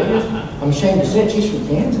 Kathleen Civilians. I'm ashamed to say it, she's from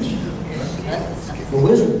Kansas. The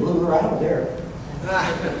wizard blew her out of there.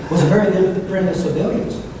 Was a very good friend of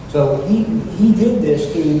civilians. So he did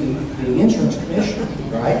this to the insurance commissioner,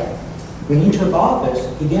 right? When he took office,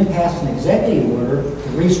 he then passed an executive order to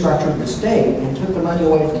restructure the state and took the money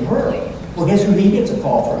away from her. Well, guess who he gets a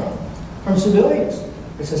call from? From civilians.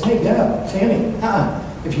 It says, hey, Sammy,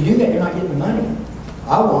 if you do that, you're not getting the money.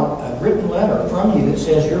 I want a written letter from you that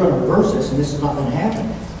says you're going to reverse this and this is not going to happen.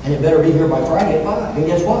 And it better be here by Friday at 5. And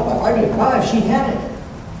guess what? By Friday at 5, she had it.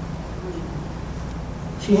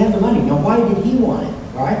 She had the money. Now, why did he want it,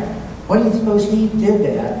 right? Why do you suppose he did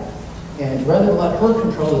that? And rather than let her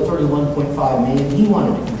control the $31.5 million, he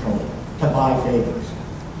wanted to control it, to buy favors,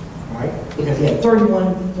 right? Because he had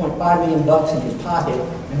 $31.5 million in his pocket,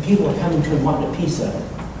 and people are coming to him wanting a piece of it.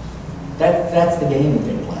 That's the game that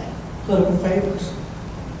they play. Political favors.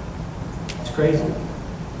 It's crazy.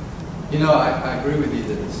 You know, I agree with you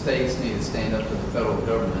that the states need to stand up to the federal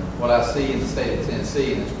government. What I see in the state of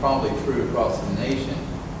Tennessee, and it's probably true across the nation,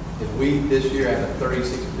 is we this year have a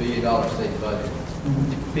 $36 billion state budget.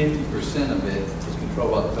 50% of it is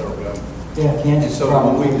controlled by the federal government. Yeah, and Kansas so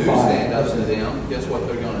when we do 25%. stand up to them, guess what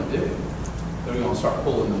they're going to do? They're going to start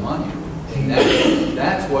pulling the money. And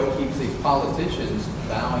that's what keeps these politicians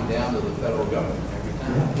bowing down to the federal government every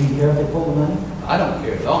time. Yeah. Do you care if they pull the money? I don't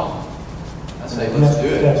care at all. I say, let's do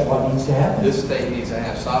it. That's what needs to happen. This state needs to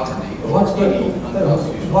have sovereignty What's over any going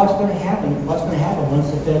unconstitutional. to happen? What's going to happen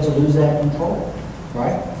once the feds lose that control,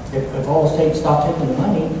 right? If all the states stop taking the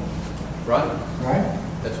money, right?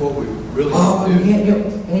 That's what we really need to do.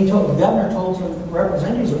 And he told the governor told some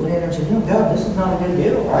representatives that went in there and said, you know, God, this is not a good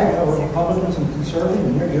deal, right? We're Republicans and conservatives,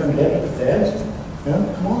 and you're doing it at the feds. You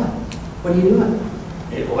know, come on, what are you doing?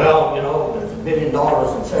 Well, you know, there's $1 billion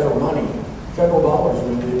in federal money, federal dollars,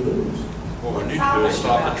 and we lose. What we need to do is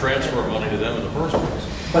stop the transfer of money to them in the first place.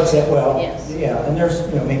 What's that? Well, Yes. yeah, and there's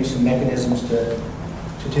maybe some mechanisms to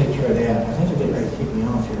take care of that. I think they're getting ready to kick me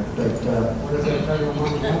off here, but Where does that federal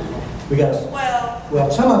money come from? we got. Well,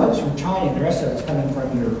 Some of it's from China, and the rest of it's coming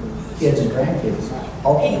from your kids and grandkids.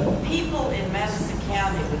 people in Madison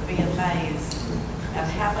County would be amazed at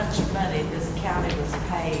how much money this county was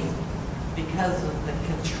paid because of the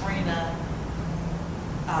Katrina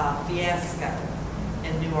fiasco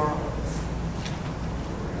in New Orleans.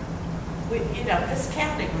 This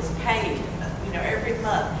county was paid, every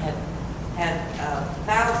month had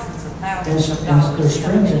thousands and thousands of dollars. There's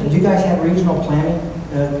strings. Do you guys have regional planning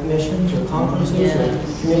commissions or conferences or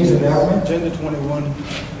committees of government? Agenda 21.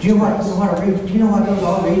 Do you know what those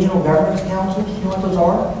are? Regional governance councils? Do you know what those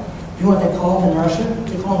are? Do you know what they call them in Russia?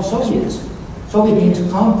 They call them Soviets. Soviet means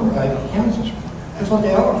councils. That's what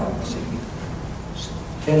they are.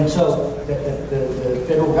 And so the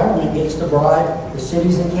federal government gets to bribe the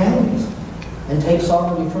cities and counties and take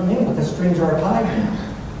sovereignty from them because strings are tied now.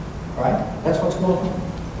 Right? That's what's going on.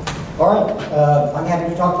 All right. I'm happy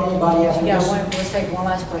to talk to anybody after this. Let's take one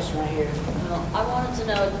last question right here. Well, I wanted to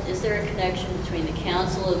know, is there a connection between the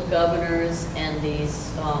Council of Governors and these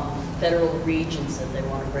federal regions that they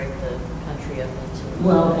want to break the country up into?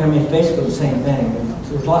 Well, I mean, it's basically the same thing.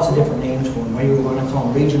 There's lots of different names for them. Maybe we're going to call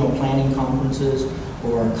them regional planning conferences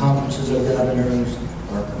or conferences of governors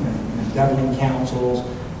or governing councils.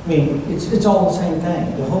 I mean, it's all the same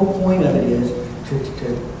thing. The whole point of it is to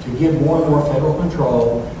give more and more federal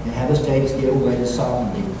control and have the states give away the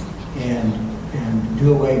sovereignty and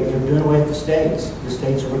they're doing away with the states. The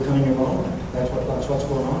states are becoming irrelevant. That's what's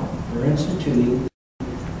going on. They're instituting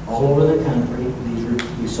all over the country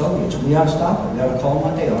these Soviets. And we got to stop them. We got to call them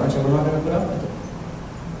what they are and say we're not going to put up with it.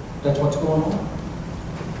 That's what's going on.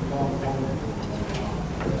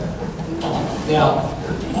 Now,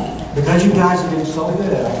 because you guys have been so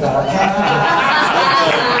good, I've got to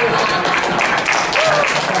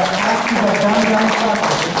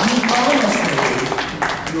you promise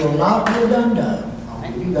me you will not be a dum-dum. I'll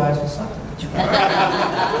give you guys a sucker.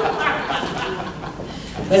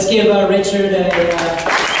 Let's give Richard a...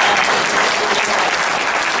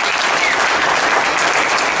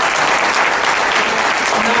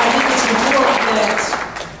 I think it's important that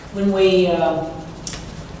when we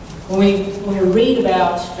read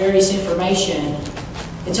about various information,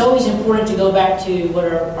 it's always important to go back to what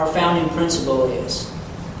our founding principle is.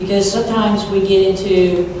 Because sometimes we get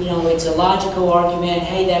into, it's a logical argument,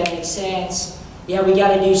 hey, that makes sense. Yeah, we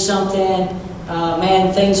got to do something.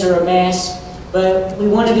 Man, things are a mess. But we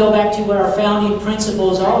want to go back to what our founding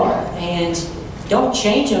principles are. And don't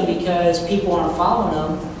change them because people aren't following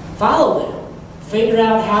them. Follow them. Figure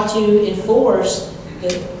out how to enforce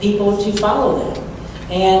the people to follow them.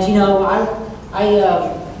 And, I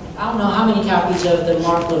don't know how many copies of the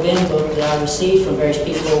Mark Levin book that I received from various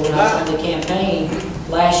people when I was on the campaign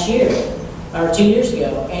last year, or 2 years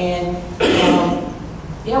ago. And,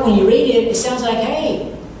 when you read it, it sounds like,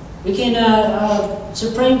 hey, we can,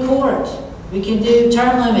 Supreme Court, we can do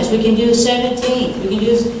term limits, we can do the 17th, we can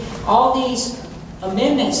do all these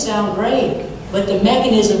amendments sound great, but the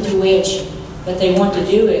mechanism to which that they want to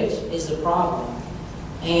do it is the problem.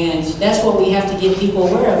 And that's what we have to get people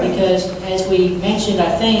aware of, because as we mentioned,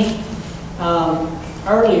 I think,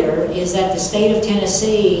 earlier, is that the state of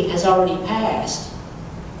Tennessee has already passed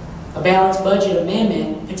a balanced budget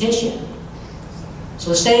amendment petition.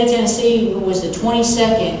 So the state of Tennessee was the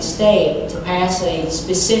 22nd state to pass a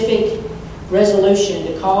specific resolution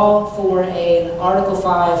to call for an Article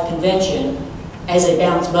 5 convention as a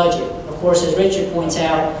balanced budget. Of course, as Richard points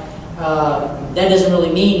out, that doesn't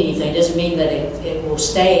really mean anything. It doesn't mean that it will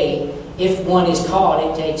stay if one is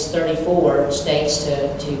called, it takes 34 states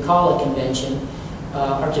to call a convention,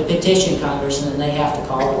 or to petition Congress, and then they have to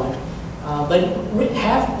call one. But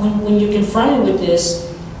when you're confronted with this,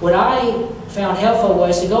 what I found helpful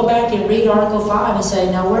was to go back and read Article 5 and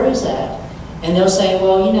say, now where is that? And they'll say,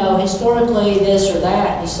 well, you know, historically this or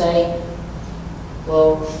that. You say,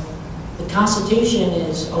 well, the Constitution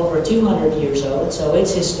is over 200 years old, so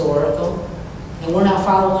it's historical, and we're not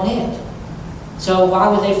following it. So why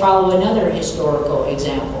would they follow another historical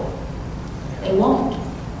example? They won't.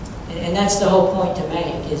 And that's the whole point to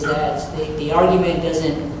make, is that the argument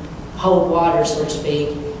doesn't hold water, so to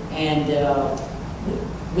speak, and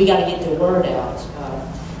we got to get the word out.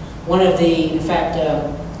 In fact,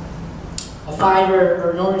 a fighter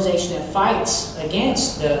or an organization that fights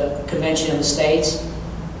against the Convention of the States,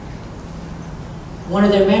 one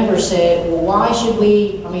of their members said, well, why should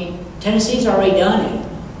we, I mean, Tennessee's already done it.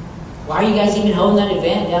 Why are you guys even holding that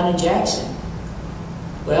event down in Jackson?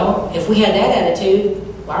 Well, if we had that attitude,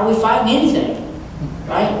 why are we fighting anything?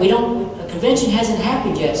 Right? A convention hasn't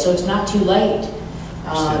happened yet, so it's not too late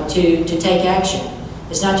to take action.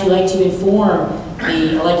 It's not too late to inform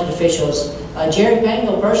the elected officials. Jerry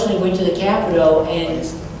Pangel personally went to the Capitol, and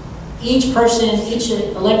each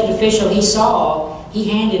elected official he saw, he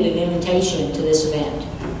handed an invitation to this event.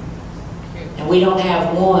 And we don't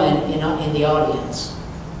have one in the audience.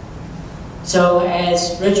 So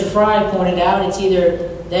as Richard Fry pointed out, it's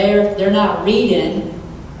either they're not reading,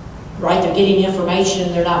 right? They're getting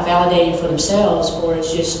information, they're not validating for themselves, or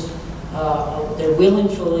it's just they're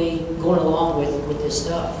willingly going along with this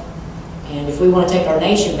stuff. And if we want to take our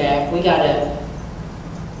nation back, we got to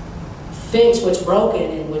fix what's broken,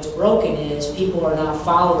 and what's broken is people are not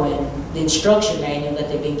following the instruction manual that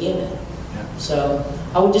they've been given. Yeah. So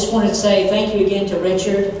I would just want to say thank you again to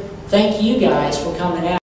Richard. Thank you guys for coming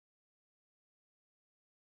out.